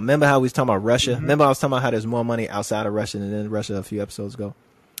about remember how we was talking about Russia? Mm-hmm. Remember I was talking about how there's more money outside of Russia than in Russia a few episodes ago.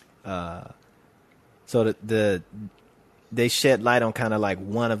 So they shed light on kind of like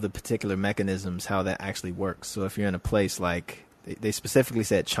one of the particular mechanisms, how that actually works. So if you're in a place like, they specifically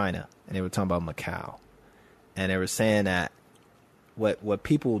said China, and they were talking about Macau. And they were saying that what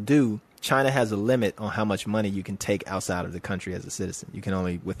people do, China has a limit on how much money you can take outside of the country as a citizen. You can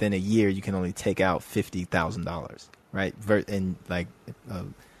only, within a year, you can only take out $50,000, right? And like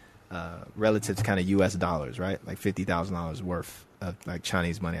relative to kind of U.S. dollars, right? Like $50,000 worth of like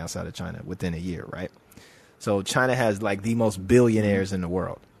Chinese money outside of China within a year, right? So China has like the most billionaires in the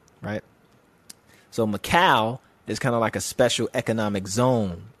world, right? So Macau is kind of like a special economic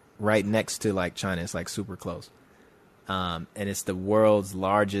zone right next to like China. It's like super close. And it's the world's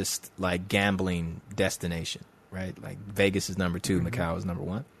largest like gambling destination, right? Like Vegas is number 2, Macau is number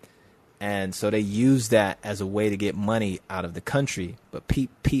 1. And so they use that as a way to get money out of the country. But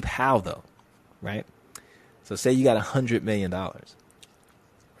peep how though, right? So say you got $100 million,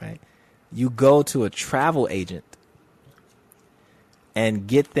 right? You go to a travel agent and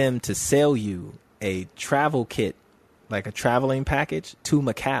get them to sell you a travel kit, like a traveling package to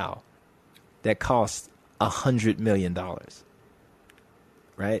Macau that costs $100 million,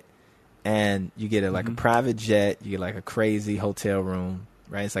 right? And you get a private jet, you get like a crazy hotel room,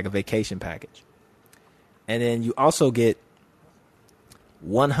 right? It's like a vacation package. And then you also get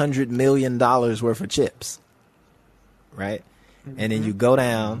 $100 million worth of chips, right? And then you go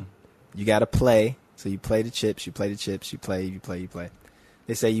down, you got to play. So you play the chips, you play.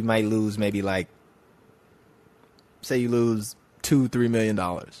 They say you might lose maybe like, say you lose $2-3 million,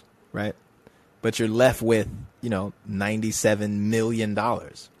 right? But you're left with, $97 million,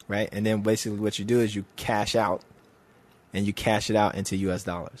 right? And then basically what you do is you cash out, and you cash it out into US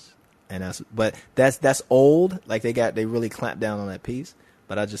dollars. And that's old. Like they really clamped down on that piece.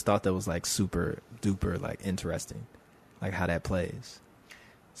 But I just thought that was like super duper like interesting, like how that plays.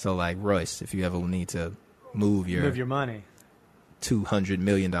 So like Royce, if you ever need to move your money, $200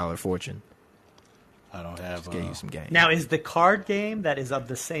 million fortune, I don't have. get you some game. Now, is the card game that is of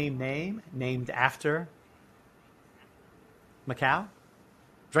the same name named after Macau?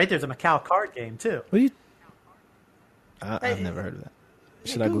 Right, there's a Macau card game too. What do you? I've never heard of that.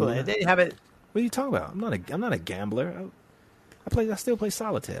 Should I Google Google it? that? They have it. What are you talking about? I'm not a gambler. I still play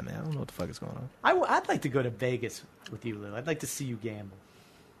solitaire, man. I don't know what the fuck is going on. I'd like to go to Vegas with you, Lou. I'd like to see you gamble.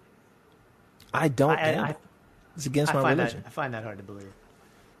 I don't gamble. It's against my religion. I find that hard to believe.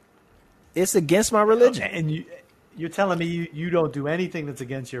 It's against my religion. And you're telling me you don't do anything that's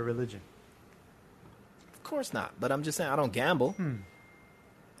against your religion? course not. But I'm just saying I don't gamble.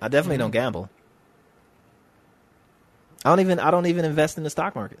 I definitely don't gamble. I don't even invest in the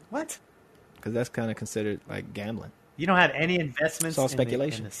stock market. What? Because that's kind of considered like gambling. You don't have any investments It's all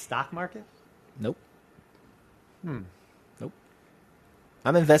speculation. in the stock market? Nope. Nope.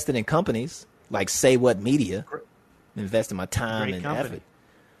 I'm invested in companies like Say What Media. I'm investing my time Great and company.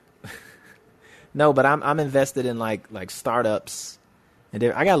 effort. No, but I'm invested in like startups. And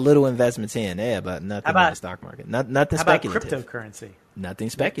I got little investments here and there, but nothing in the stock market. Nothing How about speculative. cryptocurrency? Nothing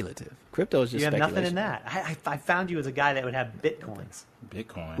speculative. Crypto is just You have speculation. nothing in that. I found you as a guy that would have bitcoins.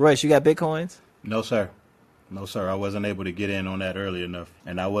 Bitcoin. Royce, you got bitcoins? No, sir. No, sir. I wasn't able to get in on that early enough,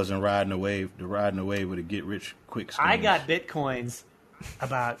 and I wasn't riding the wave with a get rich quick scheme. I got bitcoins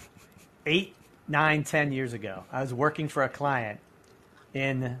about 8, 9, 10 years ago. I was working for a client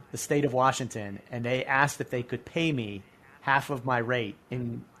in the state of Washington, and they asked if they could pay me half of my rate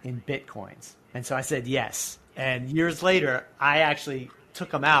in bitcoins. And so I said yes. And years later, I actually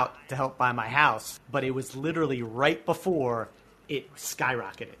took them out to help buy my house, but it was literally right before it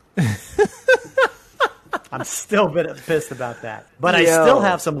skyrocketed. I'm still a bit pissed about that. But I still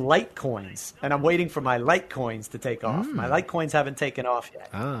have some Litecoins, and I'm waiting for my Litecoins to take off. My Litecoins haven't taken off yet.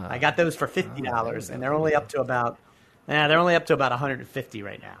 I got those for $50, and they're only up to about $150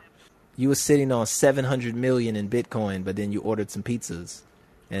 right now. You were sitting on 700 million in Bitcoin, but then you ordered some pizzas,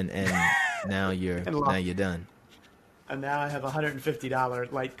 and now you're done. And now I have $150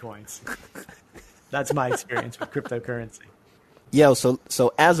 Litecoins. That's my experience with cryptocurrency. Yo, so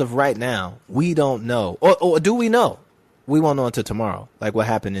as of right now, we don't know, or do we know? We won't know until tomorrow, like what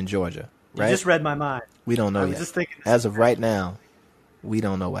happened in Georgia, right? You just read my mind. We don't know I was yet. just thinking. As of right now, we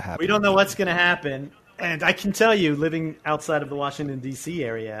don't know what happened. We don't know what's going to happen. And I can tell you, living outside of the Washington, D.C.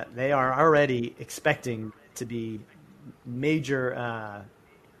 area, they are already expecting to be major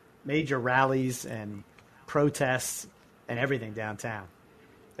rallies and protests and everything downtown.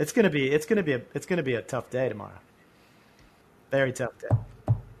 It's going to be a tough day tomorrow. Very tough day.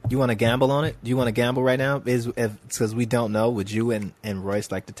 You want to gamble on it? Do you want to gamble right now? Because we don't know. Would you and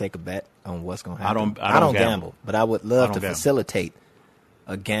Royce like to take a bet on what's going to happen? I don't gamble, but I would love to facilitate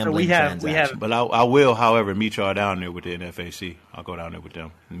a gambling transaction. But I will, however, meet y'all down there with the NFAC. I'll go down there with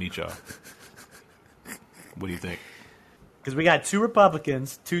them and meet y'all. What do you think? Because we got 2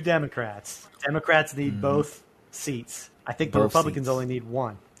 Republicans, 2 Democrats. Democrats need both seats. I think the Republicans only need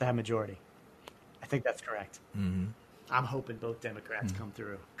 1 to have majority. I think that's correct. Mm-hmm. I'm hoping both Democrats come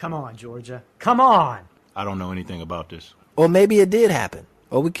through. Come on, Georgia. Come on. I don't know anything about this. Or maybe it did happen.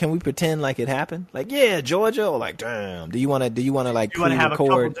 Or can we pretend like it happened? Like, yeah, Georgia. Or like, damn. Do you want to like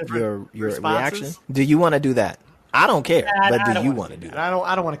pre-record your reaction? Do you want to do that? I don't care. But do you want to do that?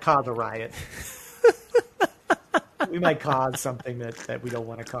 I don't want to cause a riot. We might cause something that we don't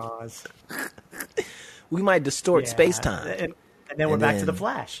want to cause. We might distort space-time. And then we're back to the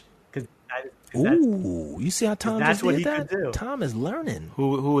Flash. Ooh, you see how Tom just did that? Can do. Tom is learning.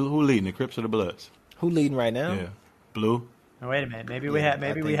 Who leading, the Crips or the Bloods? Who leading right now? Yeah, Blue. Oh, wait a minute. Maybe we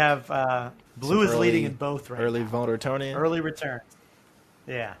have Blue is leading in both right early now. voter turn-in. Early returns.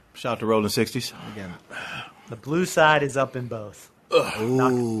 Yeah. Shout out to Rolling 60s. Again. The blue side is up in both.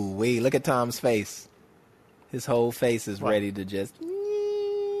 Ooh, wait! Look at Tom's face. His whole face is ready to just.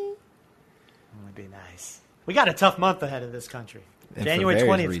 Would be nice. We got a tough month ahead of this country. And January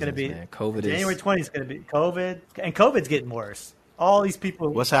 20th is going to be January 20th is going to be COVID, and COVID's getting worse. All these people.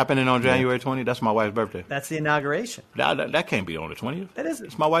 What's happening on January 20th? That's my wife's birthday. That's the inauguration. That can't be on the 20th. That isn't.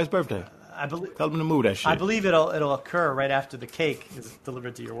 It's my wife's birthday. I believe. Tell them to move that shit. I believe it'll occur right after the cake is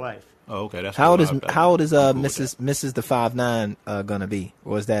delivered to your wife. Oh, okay. That's how old is Mrs. the 5'9" gonna be,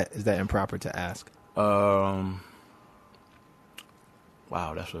 or is that improper to ask? Wow,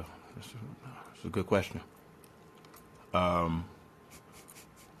 that's a good question.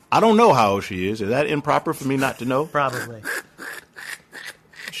 I don't know how old she is. Is that improper for me not to know? Probably.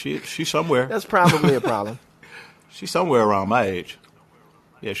 She's somewhere. That's probably a problem. She's somewhere around my age.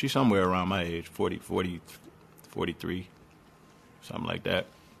 Yeah, she's somewhere around my age, 40, 43, something like that.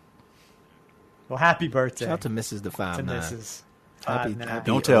 Well, happy birthday. Shout out to Mrs. the 5'9". To Mrs. Happy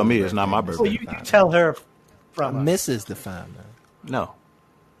don't tell me it's not my birthday. Well, you tell her from Mrs. the 5'9". No.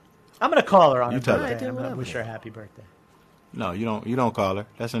 I'm going to call her on her tell her. birthday. I'm going to wish her a happy birthday. No, you don't call her.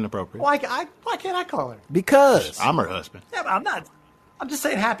 That's inappropriate. Why can't I call her? Because I'm her husband. Yeah, but I'm not. I'm just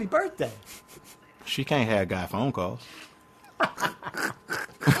saying happy birthday. She can't have guy phone calls.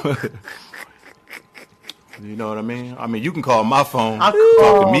 You know what I mean? I mean, you can call my phone. Talk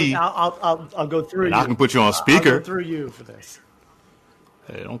to me. I'll go through and you. I can put you on speaker. I'll go through you for this.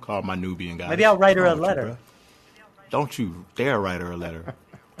 Hey, don't call my Nubian guy. Maybe I'll write her a letter. Don't you dare write her a letter.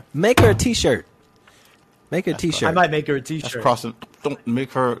 Make her a T-shirt. Make her a T-shirt. I might make her a That's T-shirt. crossing. Don't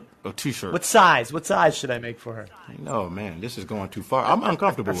make her a T-shirt. What size? What size should I make for her? No, man, this is going too far. I'm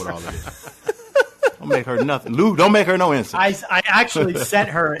uncomfortable with all of this. Don't make her nothing. Lou, don't make her no incense. I actually sent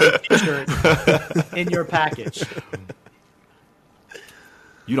her a T-shirt in your package.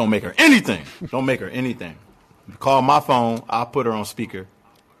 You don't make her anything. Don't make her anything. Call my phone. I'll put her on speaker.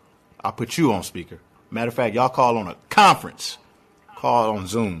 I'll put you on speaker. Matter of fact, y'all call on a conference. Call on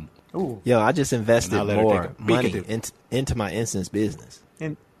Zoom. Ooh. Yo, I just invested And I'll let her more take a peek money at it. into my instance business.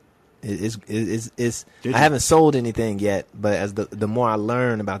 And It's Did you? I haven't sold anything yet, but as the more I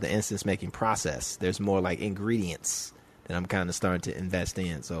learn about the instance making process, there's more like ingredients that I'm kind of starting to invest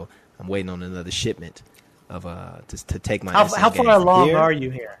in. So I'm waiting on another shipment of to take my instance how game far from along here are you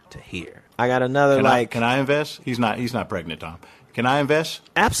here? to here. I got another Can I invest? He's not pregnant, Tom. Can I invest?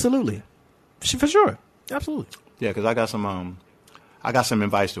 absolutely for sure, absolutely. Yeah, because I got some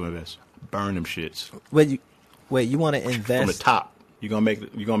advice to invest. Burn them shits Wait, you want to from the invest? top. You're gonna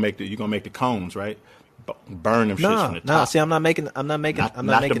make the cones, right? Burn them shits from the top. No. See, I'm not making Not the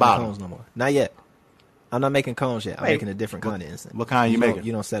the bottom. cones no more. Not yet. I'm not making cones yet. I'm Wait, making a different kind of instant. what kind you making?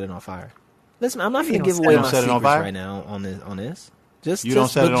 You don't set it on fire. Listen, I'm not You going to don't give away set- my set it on secrets fire? right now on this. Just You don't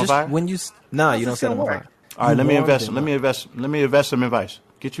set it on fire? When you you don't this set it gonna on work? fire. All right, You let me warm invest. them Let me up. invest. Let me invest some advice.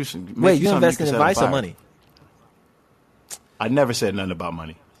 Get you some. make Wait, you you something invest in can set advice on or fire. money? I never said nothing about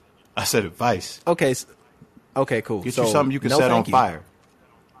money. I said advice. Okay, okay, cool. Get So, you something you can no, set on thank you. fire.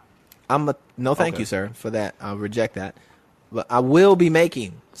 No, thank Okay. you, sir, for that. I'll reject that. But I will be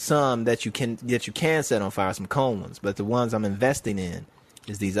making some that you can set on fire, some cone ones. But the ones I'm investing in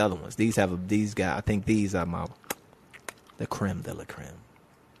is these other ones. These guys. I think these are the creme de la creme.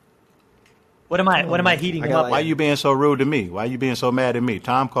 What am I heating I them got up? like- Why you being so rude to me? Why you being so mad at me?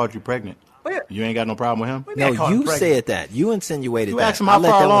 Tom called you pregnant. Wait, You ain't got no problem with him. wait, No, I call him you pregnant. said that. You insinuated You that. asked him I how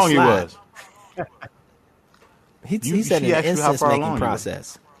let far that one along you slide. was. He said she an asked you how instance far making along you were.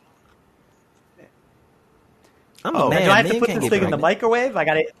 process. I'm Oh. a man. Do I have to men put can't this get thing in the pregnant. microwave? I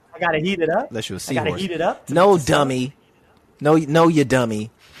gotta heat it up. Unless you're a I gotta seahorse. heat it up. No, dummy. No, you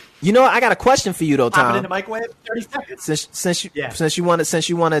dummy. You know, I got a question for you though, Pop it in Tom. the microwave. 30 seconds. Since you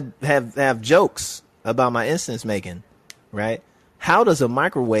want to have jokes about my instance making, right? How does a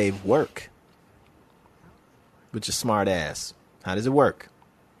microwave work? With your smart ass, how does it work?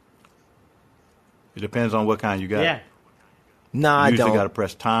 It depends on what kind you got. Yeah. Nah, You I usually don't. got to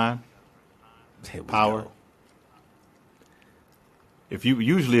press time, Here we power. go. If you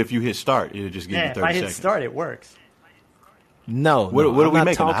hit start, it'll just give Yeah. you If 30 I hit seconds. start, it works. No, What no, are I'm we not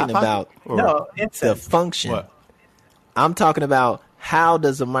making? A talking Hot about Pocket? Or No, the incense. function. What? I'm talking about how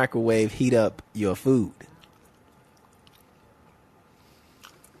does a microwave heat up your food?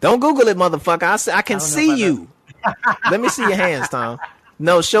 Don't Google it, motherfucker. I can know see if I you. Let me see your hands, Tom.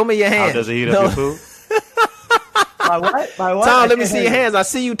 No, show me your hands. How does it heat No. up your food? My what? My what? Tom, I let me can't see hear your you. hands. I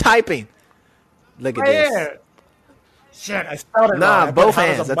see you typing. Look at Right this. here. Shit, I spelled it Nah, wrong. I put both how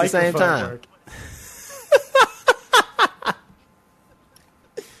does hands a at the same microphone time. work?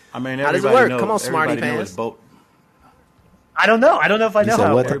 I mean, How does it everybody work? knows- Come on, smarty everybody knows pants. boat. I don't know. I don't know if I know said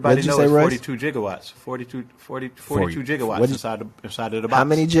how. what? it works. Everybody What'd you knows say, Royce? 42 gigawatts. 42 gigawatts What'd you- inside of the box. How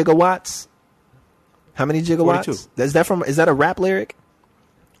many gigawatts? How many gigawatts? 42. Is that a rap lyric?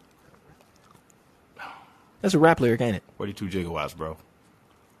 That's a rap lyric, ain't it? 42 gigawatts, bro.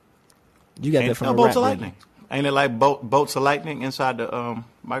 You got that Ain't from no a bolts rap of lyric. lightning. Ain't it like bolts of lightning inside the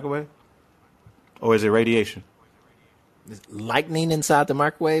microwave? Or is it radiation? Lightning inside the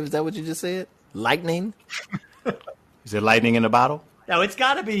microwave? Is that what you just said? Lightning? Is it lightning in the bottle? No, it's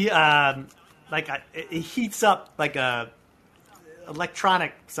got to be it heats up like a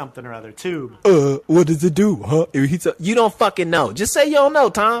electronic something or other tube. What does it do, huh? It heats up. You don't fucking know. Just say you don't know,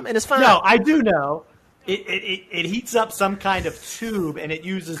 Tom, and it's fine. No, I do know. It heats up some kind of tube, and it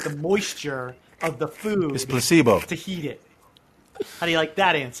uses the moisture of the food It's placebo. to heat it. How do you like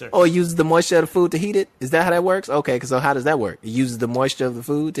that answer? Or it uses the moisture of the food to heat it? Is that how that works? Okay, so how does that work? It uses the moisture of the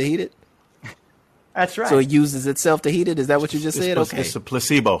food to heat it? That's right. So it uses itself to heat it? Is that what you just said? Okay. It's a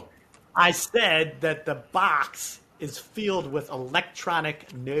placebo. I said that the box is filled with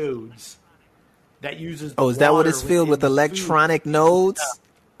electronic nodes that uses. Oh, is that what water it's filled with? within the food. Electronic nodes?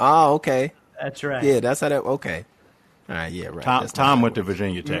 Oh, okay. That's right. Yeah, that's how that. Okay. All right, yeah, right. That's not Tom how went that to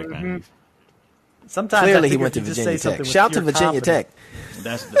Virginia Tech, man. Sometimes Clearly, I he figure went if to you just Virginia say something Tech. with Shout to pure Virginia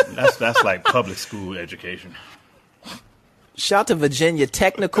confidence- Tech. That's like public school education. Shout to Virginia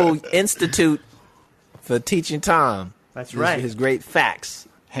Technical Institute for teaching Tom. That's right. His great facts.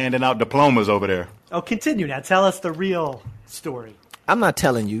 Handing out diplomas over there. Oh, continue now. Tell us the real story. I'm not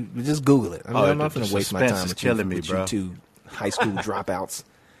telling you. Just Google it. I mean, Oh, I'm not the going to waste my suspense time is with killing you, me, with bro. you two high school dropouts.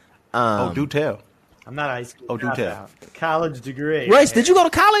 Do tell. I'm not a high school. Oh, do tell. College degree. Royce, did you go to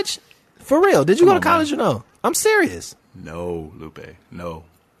college? For real? Did you go to college or no? I'm serious. No, Lupe. No.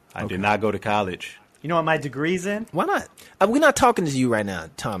 I did not go to college. You know what my degree's in? Why not? We're not talking to you right now,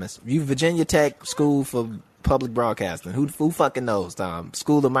 Thomas. You Virginia Tech School for Public Broadcasting. Who fucking knows, Tom?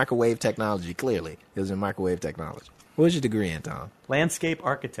 School of Microwave Technology, clearly. It was in microwave technology. What was your degree in, Tom? Landscape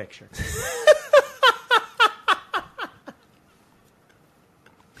architecture.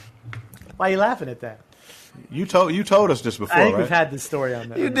 Why are you laughing at that? You told us this before, I think right? we've had this story on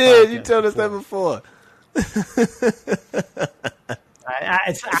there. You did. You told us that before.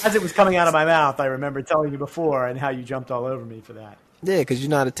 As it was coming out of my mouth, I remember telling you before and how you jumped all over me for that. Yeah, because you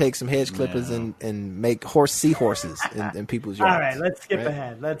know how to take some hedge clippers and make seahorses in people's yards. All right, let's skip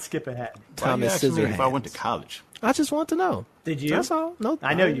ahead. Let's skip ahead. Thomas Scissorhands. If I went to college, I just want to know. Did you? That's all. No,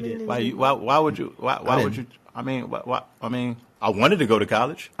 I know you did. Why would you? Why would you? I mean, I wanted to go to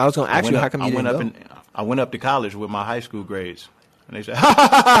college. I was going to ask you how come you didn't go. I went up to college with my high school grades, and they said,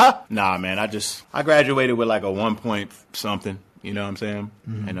 "Nah, man, I graduated with like a 1 point something." You know what I'm saying?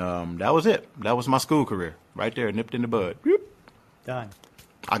 Mm-hmm. And that was it. That was my school career right there, nipped in the bud. Done.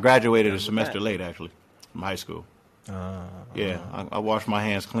 I graduated a semester late, actually, from high school. Yeah, I washed my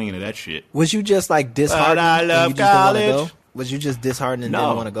hands clean of that shit. Was you just like disheartened? But I love college. Was you just disheartened and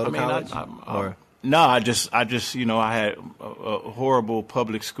didn't want to go to college? No, I just I had a horrible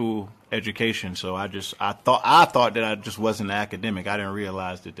public school education, so I thought that I just wasn't academic. I didn't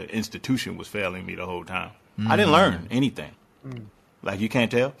realize that the institution was failing me the whole time. I didn't learn anything. Like, you can't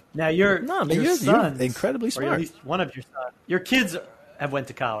tell? Now you're incredibly smart. Or at least one of your sons. Your kids have went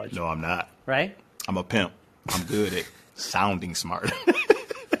to college. No, I'm not. Right? I'm a pimp. I'm good at sounding smart.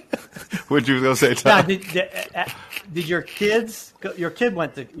 What you was gonna say, Tom? Now, did your kids? Your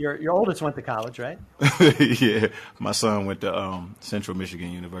oldest went to college, right? Yeah, my son went to Central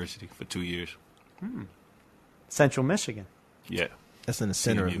Michigan University for 2 years. Central Michigan. Yeah, that's in the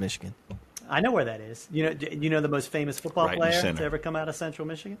center of Michigan. I know where that is. You know the most famous football player to ever come out of Central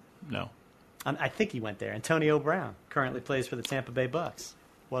Michigan? No. I think he went there. Antonio Brown currently plays for the Tampa Bay Bucks.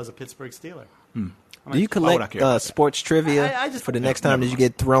 Was a Pittsburgh Steeler. Do you collect sports trivia for the next time that you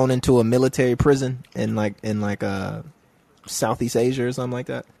get thrown into a military prison in Southeast Asia or something like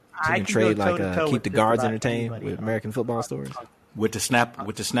that? So you can trade keep the guards entertained with American football stories. With the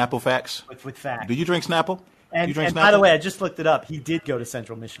Snapple facts. With facts. Do you drink Snapple? And by the way, I just looked it up. He did go to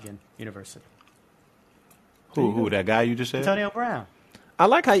Central Michigan University. Who? That guy you just said? Antonio Brown. I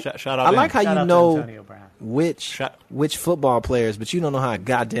like how you know which football players, but you don't know how a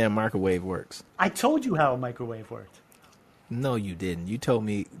goddamn microwave works. I told you how a microwave worked. No, you didn't. You told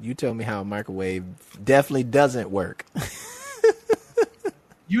me how a microwave definitely doesn't work.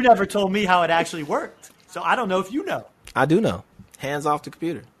 You never told me how it actually worked, so I don't know if you know. I do know. Hands off the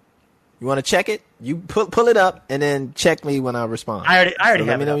computer. You want to check it? You pull it up and then check me when I respond. I already have it.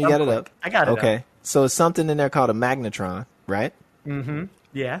 Let me know when you got it up. I got it. Okay. So it's something in there called a magnetron, right? Mm-hmm.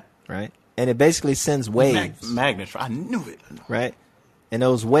 Yeah. Right. And it basically sends waves. Magnetron. I knew it. Right. And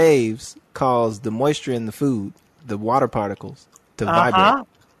those waves cause the moisture in the food, the water particles, to vibrate.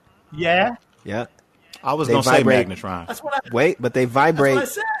 Yeah. Yeah. I was going to say magnetron. That's what but they vibrate.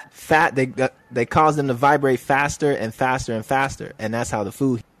 That's what I said. They cause them to vibrate faster and faster and faster, and that's how the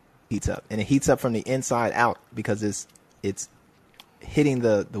food heats up. And it heats up from the inside out because it's hitting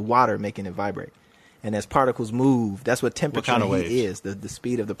the water, making it vibrate. And as particles move, that's what temperature and heat is, the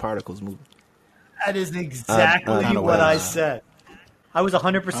speed of the particles moving. That is exactly what I said. I was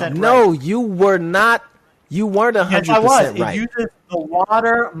 100% right. No, you were not. You weren't 100% right. It uses the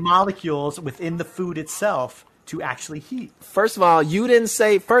water molecules within the food itself to actually heat. First of all, you didn't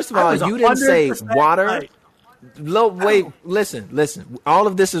say water. Right. Wait, listen. All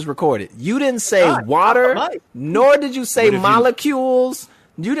of this is recorded. You didn't say water, nor did you say molecules.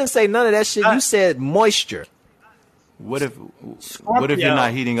 You didn't say none of that shit. You said moisture. What if you're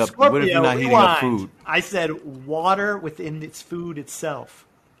not heating up? What if you're not heating up food? I said water within its food itself.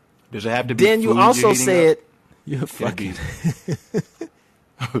 Does it have to be? Then you also said you're fucking.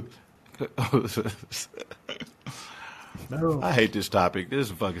 No. I hate this topic. This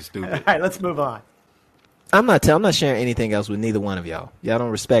is fucking stupid. All right, let's move on. I'm not sharing anything else with neither one of y'all. Y'all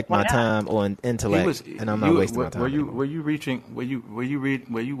don't respect my time or intellect, and I'm not wasting my time. Were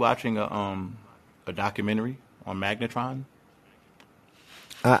you watching a documentary on magnetron?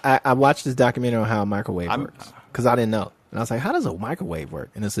 I watched this documentary on how a microwave works because I didn't know, and I was like, "How does a microwave work?"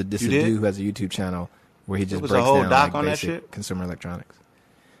 And this is a dude who has a YouTube channel where he just breaks down like basic consumer electronics.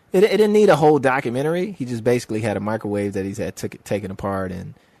 It didn't need a whole documentary. He just basically had a microwave that he's had taken apart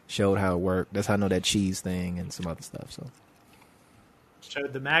and showed how it worked. That's how I know that cheese thing and some other stuff. So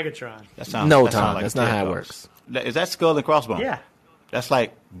Showed the Magatron. That sounds Tom. Like that's not how it works. Is that Skull and Crossbones? Yeah. That's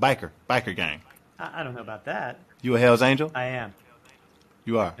like biker gang. I don't know about that. You a Hell's Angel? I am.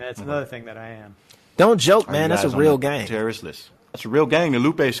 You are. That's another thing that I am. Don't joke, man. That's a real gang. Terrorist list. That's a real gang that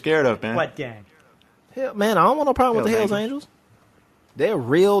Lupe's scared of, man. What gang? Hell, man, I don't want no problem with the Hells Angels. They're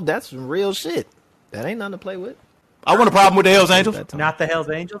real. That's some real shit. That ain't nothing to play with. I want a problem with the Hells Angels. Not the Hells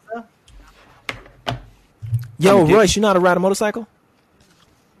Angels, though? Yo, Royce, you know how to ride a motorcycle?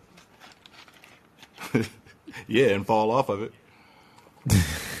 Yeah, and fall off of it.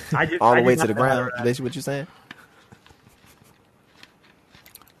 All the way to the ground. That's what you're saying?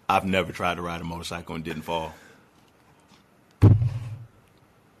 I've never tried to ride a motorcycle and didn't fall.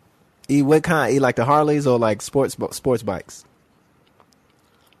 What kind? Like the Harleys or like sports bikes?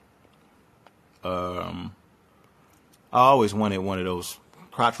 I always wanted one of those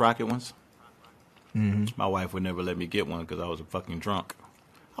crotch rocket ones. Mm-hmm. My wife would never let me get one because I was a fucking drunk.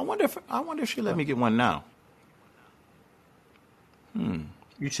 I wonder if she'd let me get one now.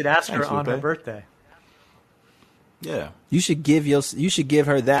 You should ask her on her birthday. Yeah. You should give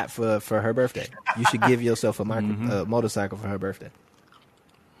her that for her birthday. You should give yourself a motorcycle for her birthday.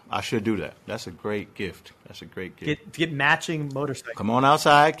 I should do that. That's a great gift. Get matching motorcycles. Come on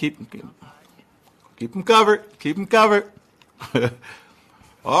outside. Keep them covered. Keep them covered.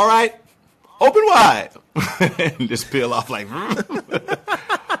 All right. Open wide. And just peel off like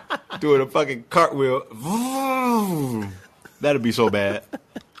doing a fucking cartwheel. That'd be so bad.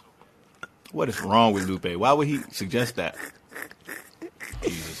 What is wrong with Lupe? Why would he suggest that?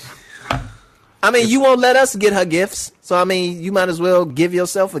 Jesus. I mean, you won't let us get her gifts, so I mean, you might as well give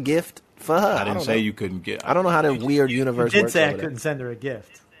yourself a gift for her. I didn't say you couldn't get. I don't know how that weird universe works. You did say I couldn't send her a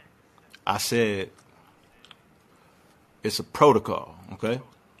gift. I said it's a protocol, okay?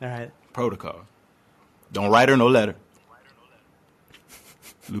 All right. Protocol. Don't write her no letter.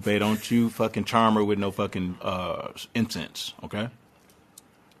 Lupe, don't you fucking charm her with no fucking incense, okay?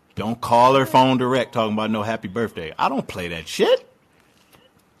 Don't call her phone direct talking about no happy birthday. I don't play that shit.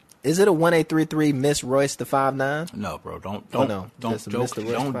 Is it a 1833 Miss Royce the 5'9"? No, bro. Don't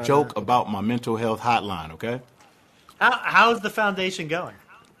joke about my mental health hotline, okay? How's the foundation going?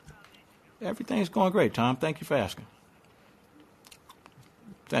 Everything's going great, Tom. Thank you for asking.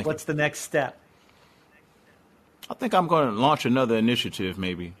 Thank you. What's the next step? I think I'm going to launch another initiative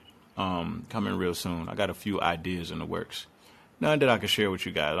maybe coming real soon. I got a few ideas in the works. None that I can share with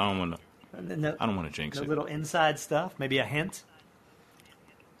you guys. I don't want to jinx it. A little inside stuff, maybe a hint.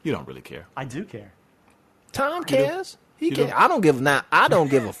 You don't really care. I do care. Tom cares. He cares. I don't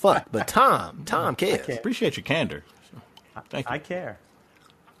give a fuck. But Tom cares. Appreciate your candor. Thank you. I care.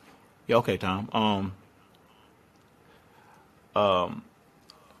 Yeah. Okay, Tom.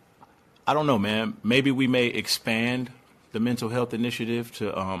 I don't know, man. Maybe we may expand the mental health initiative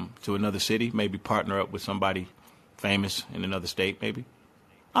to another city. Maybe partner up with somebody famous in another state. Maybe.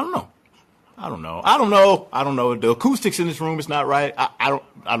 I don't know. The acoustics in this room is not right. I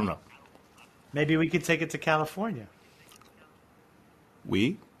don't know. Maybe we could take it to California.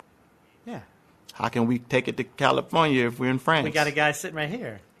 We? Yeah. How can we take it to California if we're in France? We got a guy sitting right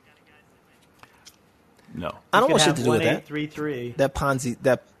here. No. I don't want shit to do with that. 1833.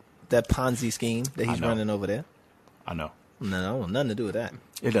 That Ponzi scheme that he's running over there. I know. No, I don't want nothing to do with that.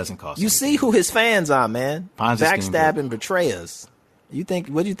 It doesn't cost. You see who his fans are, man. Ponzi backstab and betrayers.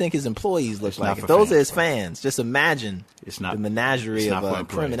 What do you think his employees look like? If those are his fans, just imagine the menagerie of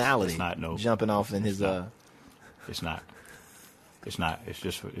criminality jumping off in his. It's not. It's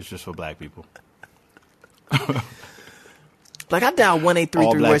just for black people. Like I dialed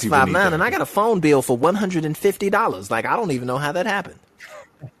 1833 Royce 59 and I got a phone bill for $150. Like I don't even know how that happened.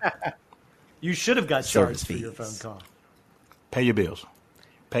 You should have got charged for your phone call. Pay your bills.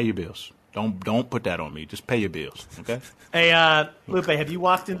 Don't put that on me. Just pay your bills, okay? Hey, Lupe, have you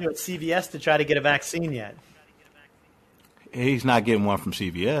walked into a CVS to try to get a vaccine yet? He's not getting one from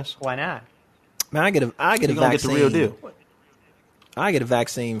CVS. Why not? Man, I get a vaccine. Get the real deal. I get a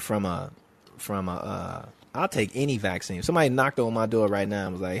vaccine from a. I'll take any vaccine. If somebody knocked on my door right now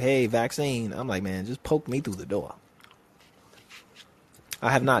and was like, "Hey, vaccine," I'm like, "Man, just poke me through the door."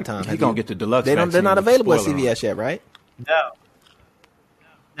 I have not, Tom. You're gonna get the deluxe. They're not available at CVS yet, right? No,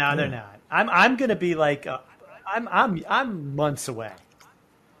 they're not. I'm gonna be like, I'm months away.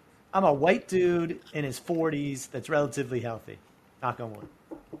 I'm a white dude in his 40s that's relatively healthy. Knock on wood.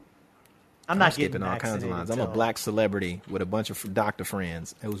 I'm not getting all kinds of lines. I'm a black celebrity with a bunch of doctor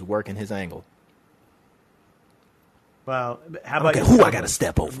friends who's working his angle. Well, how about who I got to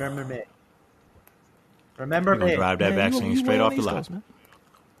step over? Remember me. Remember me. Drive that vaccine straight off the lot.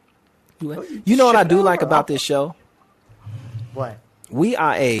 You know what I do like about this show? What? we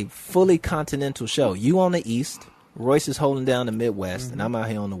are a fully continental show. You on the East, Royce is holding down the Midwest, and I'm out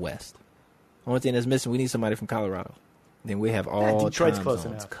here on the West. Only thing that's missing, we need somebody from Colorado. Then we have all Detroit's time close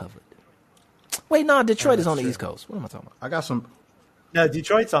zones enough. covered. Wait, no, Detroit is on the East Coast. What am I talking about? I got some. No,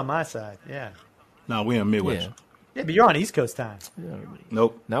 Detroit's on my side. Yeah. No, we in Midwest. Yeah, but you're on East Coast time.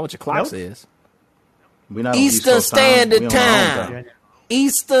 Nope. Not what your clock Nope. says. We not on Eastern East Coast Standard We on our own Time.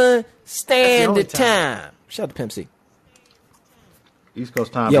 Eastern Standard time. Time. Shout out to Pimp C. East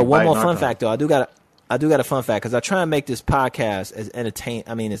Coast time. Yo, be one more biting our fun time. fact though. I do got a fun fact because I try and make this podcast as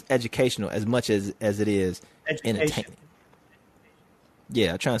as educational as much as it is entertaining.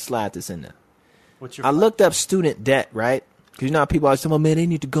 Yeah, I try and slide this in there. What's your I looked up student debt, right? Because you know how people always tell me, man, they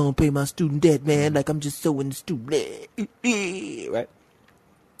need to go and pay my student debt, man. Like I'm just so in the student debt, right?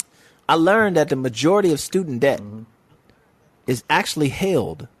 I learned that the majority of student debt is actually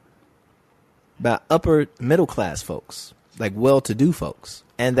held by upper middle class folks, like well-to-do folks,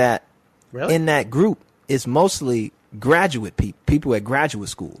 and that Really? in that group is mostly graduate people at graduate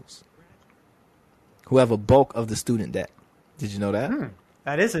schools who have a bulk of the student debt. Did you know that?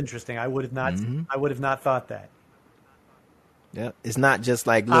 That is interesting. I would have not. I would have not thought that. Yeah, it's not just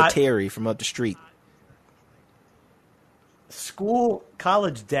like Lil Terry from up the street.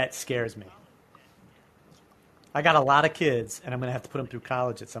 College debt scares me. I got a lot of kids, and I'm going to have to put them through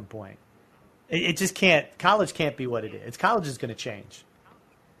college at some point. It just can't. College can't be what it is. College is going to change.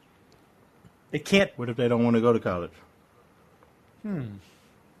 It can't. What if they don't want to go to college?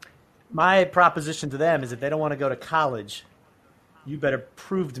 My proposition to them is if they don't want to go to college, you better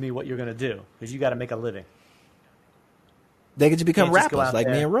prove to me what you're going to do because you got to make a living. They get to become Can't just go rappers out like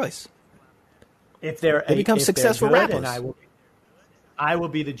me there. and Royce. If they're They become if successful they're good, rappers. and I will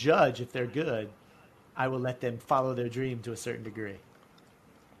be the judge. If they're good, I will let them follow their dream to a certain degree.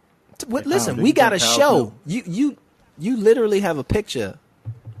 Listen, Did we you got a think show. You literally have a picture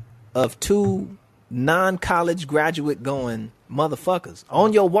of two non-college graduate going motherfuckers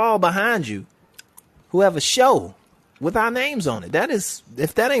on your wall behind you who have a show with our names on it. That is,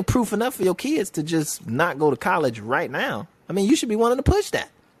 if that ain't proof enough for your kids to just not go to college right now, I mean, you should be wanting to push that.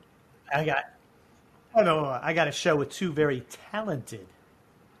 I got a show with two very talented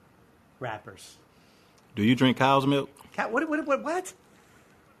rappers. Do you drink cow's milk? What?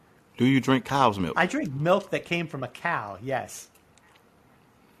 Do you drink cow's milk? I drink milk that came from a cow. Yes.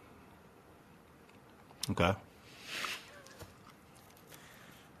 Okay.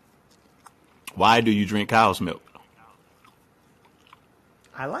 Why do you drink cow's milk?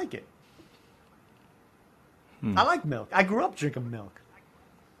 I like it. I like milk. I grew up drinking milk.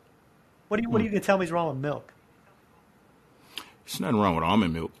 What are you going to tell me is wrong with milk? There's nothing wrong with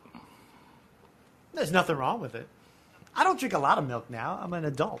almond milk. There's nothing wrong with it. I don't drink a lot of milk now. I'm an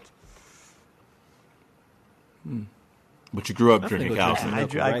adult. But you grew up I drinking think cow's we'll milk.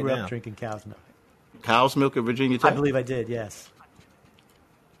 drink I right grew now. up drinking cow's milk. Cow's milk at Virginia I Tech? believe I did, yes.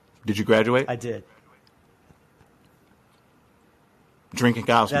 Did you graduate? I did. Drinking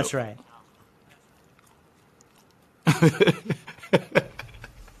cow's That's milk. right.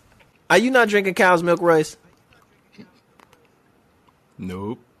 Are you not drinking cow's milk, Royce?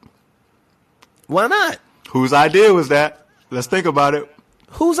 Nope. Why not? Whose idea was that? Let's think about it.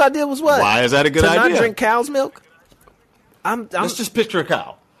 Whose idea was what? Why is that a good to idea? not drink cow's milk? Let's just picture a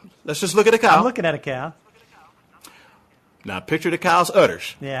cow. Let's just look at a cow. I'm looking at a cow. Now picture the cow's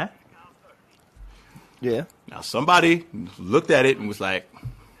udders. Yeah. Yeah. Now somebody looked at it and was like,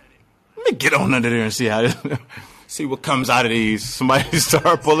 "Let me get on under there and see how see what comes out of these." Somebody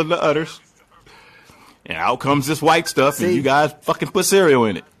started pulling the udders, and out comes this white stuff, and See? you guys fucking put cereal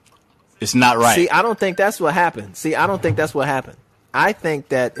in it. It's not right. See, I don't think that's what happened. I think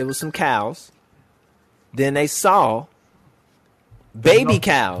that it was some cows. Then they saw baby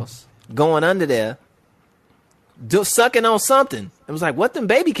cows going under there sucking on something. It was like, what them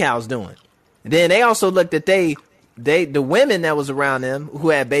baby cows doing? And then they also looked at the women that was around them who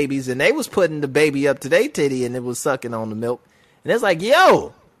had babies, and they was putting the baby up to their titty, and it was sucking on the milk. And it's like,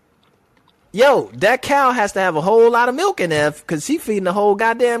 yo, that cow has to have a whole lot of milk in there because she feeding the whole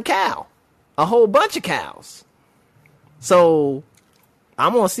goddamn cow, a whole bunch of cows. So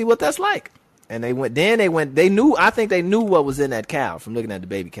I'm gonna see what that's like. And they went. They knew. I think they knew what was in that cow from looking at the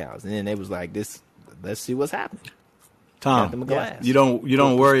baby cows. And then they was like, "This. Let's see what's happening." Got them a Tom, glass. you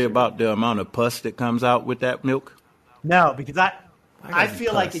don't worry about the amount of pus that comes out with that milk? No, because I gotta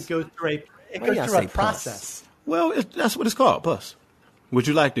feel be like pus. it goes through Why you gotta say pus? process. Well, that's what it's called, pus. Would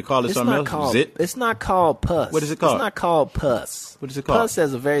you like to call it It's something not else? called. Zit? It's not called pus. What is it called? It's not called pus. What is it called? Pus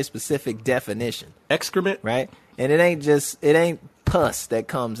has a very specific definition, Excrement? right? And it ain't pus that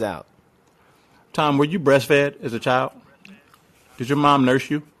comes out. Tom, were you breastfed as a child? Did your mom nurse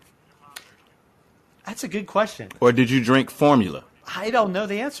you? That's a good question. Or did you drink formula? I don't know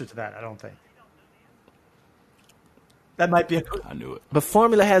the answer to that, I don't think. That might be I knew it. But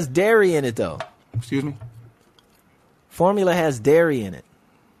formula has dairy in it, though. Excuse me? Formula has dairy in it.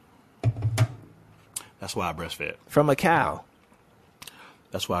 That's why I breastfed. From a cow.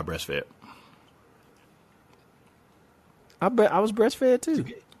 That's why I breastfed. I was breastfed, too.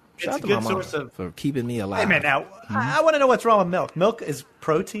 It's Shout a out to good my mama source of... for keeping me alive. Hey, man, now, I want to know what's wrong with milk. Milk is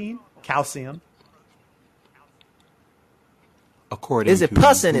protein, calcium. According Is it to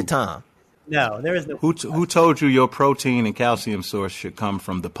pus in it, Tom? No, there is no... Who told you your protein and calcium source should come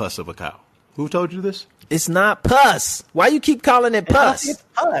from the pus of a cow? Who told you this? It's not pus. Why you keep calling it pus? It's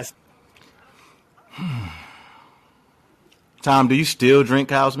pus. Tom, do you still drink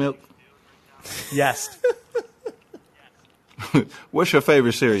cow's milk? Yes. What's your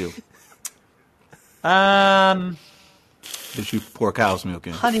favorite cereal Honey that you pour cow's milk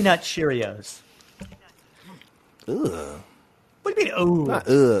in? Nut Cheerios. Ugh. What do you mean? Oh, Not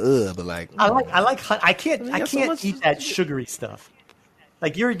but like I like. I can't got so much- eat that sugary stuff.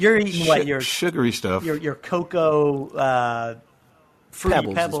 Like you're eating what your Sugary stuff. your cocoa fruity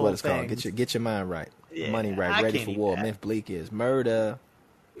Pebbles pebble is what it's things. called. Get your mind right, Yeah, money right, I ready can't for eat war. that. Myth Bleak is murder.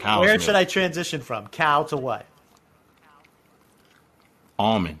 Cow's Where milk. should I transition from? Cow to what?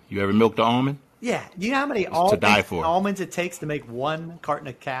 Almond. You ever milked an almond? Yeah. You know how many die for. almonds it takes to make one carton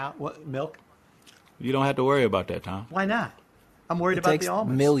of milk? You don't have to worry about that, Tom. Why not? I'm worried It about takes the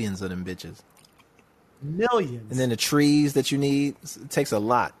almonds. millions of them bitches, Millions. and then the trees that you need. It takes a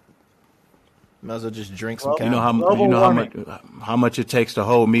lot. Might as well just drink some cow. You know how much it takes to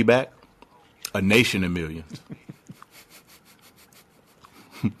hold me back? A nation of millions.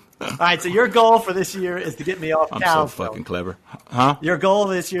 All right, so your goal for this year is to get me off I'm so cow's fucking milk. clever. Huh? Your goal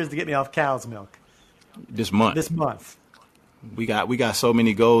this year is to get me off cow's milk This month. this month. We got so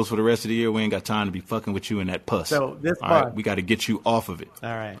many goals for the rest of the year. We ain't got time to be fucking with you in that pus. So this All right, month- we got to get you off of it. All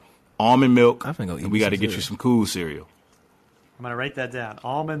right. Almond milk. I'm finna go eat and we me got to some get you cereal. some cool cereal. I'm going to write that down.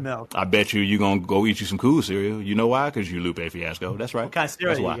 Almond milk. I bet you're gonna go eat you some cool cereal. You know why? Because you Lupe Fiasco. That's right. What kind of cereal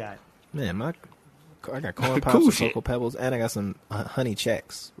That's you why. got? Man, I got corn pops Cool and shit. Cocoa Pebbles, and I got some honey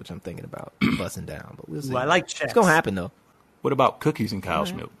checks, which I'm thinking about busting down. But we'll see. Ooh, I like It's checks. gonna happen though. What about cookies and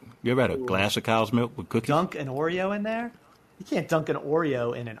cow's milk? You ever had a glass of cow's milk with cookies? Dunk an Oreo in there? You can't dunk an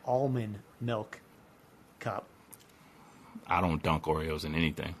Oreo in an almond milk cup. I don't dunk Oreos in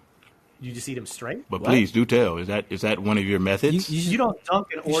anything. You just eat them straight? But please do tell. Is that one of your methods? You don't dunk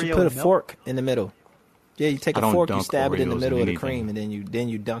an You Oreo should put a in milk? fork in the middle. Yeah, you take I a don't fork, you dunk stab it in the Oreos middle in of the anything. cream, and then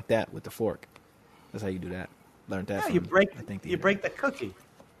you dunk that with the fork. That's how you do that. Learned that. Yeah, from, you break I think you break the cookie.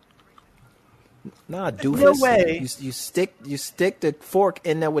 Nah, doofus. no way. You stick the fork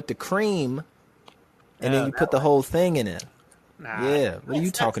in there with the cream, and then you put the whole thing in it. Nah. Yeah. What are you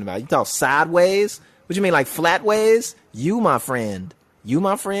talking about? You talk sideways? What you mean, like flat ways? You, my friend,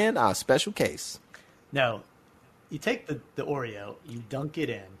 are a special case. No. You take the Oreo, you dunk it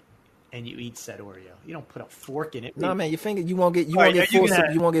in, and you eat said Oreo. You don't put a fork in it. No, man, your finger. You won't get Are you full.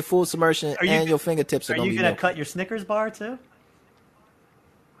 gonna- you won't get full submersion, Are you and go- your fingertips are Are gonna you be going to milky. cut your Snickers bar too?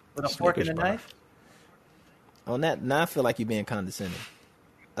 With a fork and a Snickers bar. knife? On that, now I feel like you're being condescending.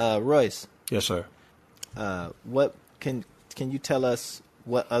 Royce, Yes, sir. what can you tell us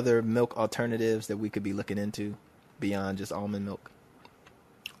what other milk alternatives that we could be looking into beyond just almond milk?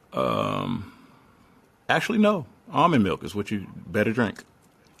 Actually, no. Almond milk is what you better drink.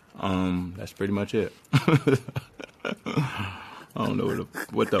 That's pretty much it. I don't know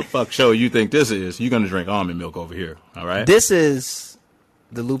what the fuck show you think this is. You're gonna drink almond milk over here, all right? This is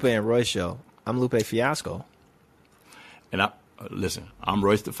the Lupe and Royce show. I'm Lupe Fiasco. And listen, I'm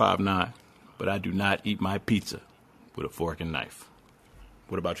Royce the 5'9", but I do not eat my pizza with a fork and knife.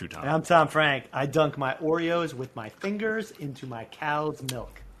 What about you, Tom? And I'm Tom Frank. I dunk my Oreos with my fingers into my cow's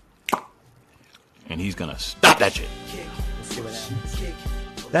milk. And he's gonna stop that shit. Let's see what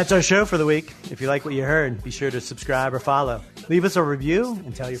happens. That's our show for the week. If you like what you heard, be sure to subscribe or follow. Leave us a review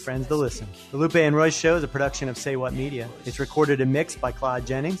and tell your friends to listen. The Lupe and Royce Show is a production of Say What Media. It's recorded and mixed by Claude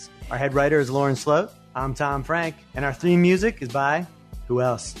Jennings. Our head writer is Lauren Sloat. I'm Tom Frank. And our theme music is by, who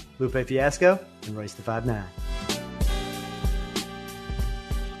else? Lupe Fiasco and Royce the 5'9".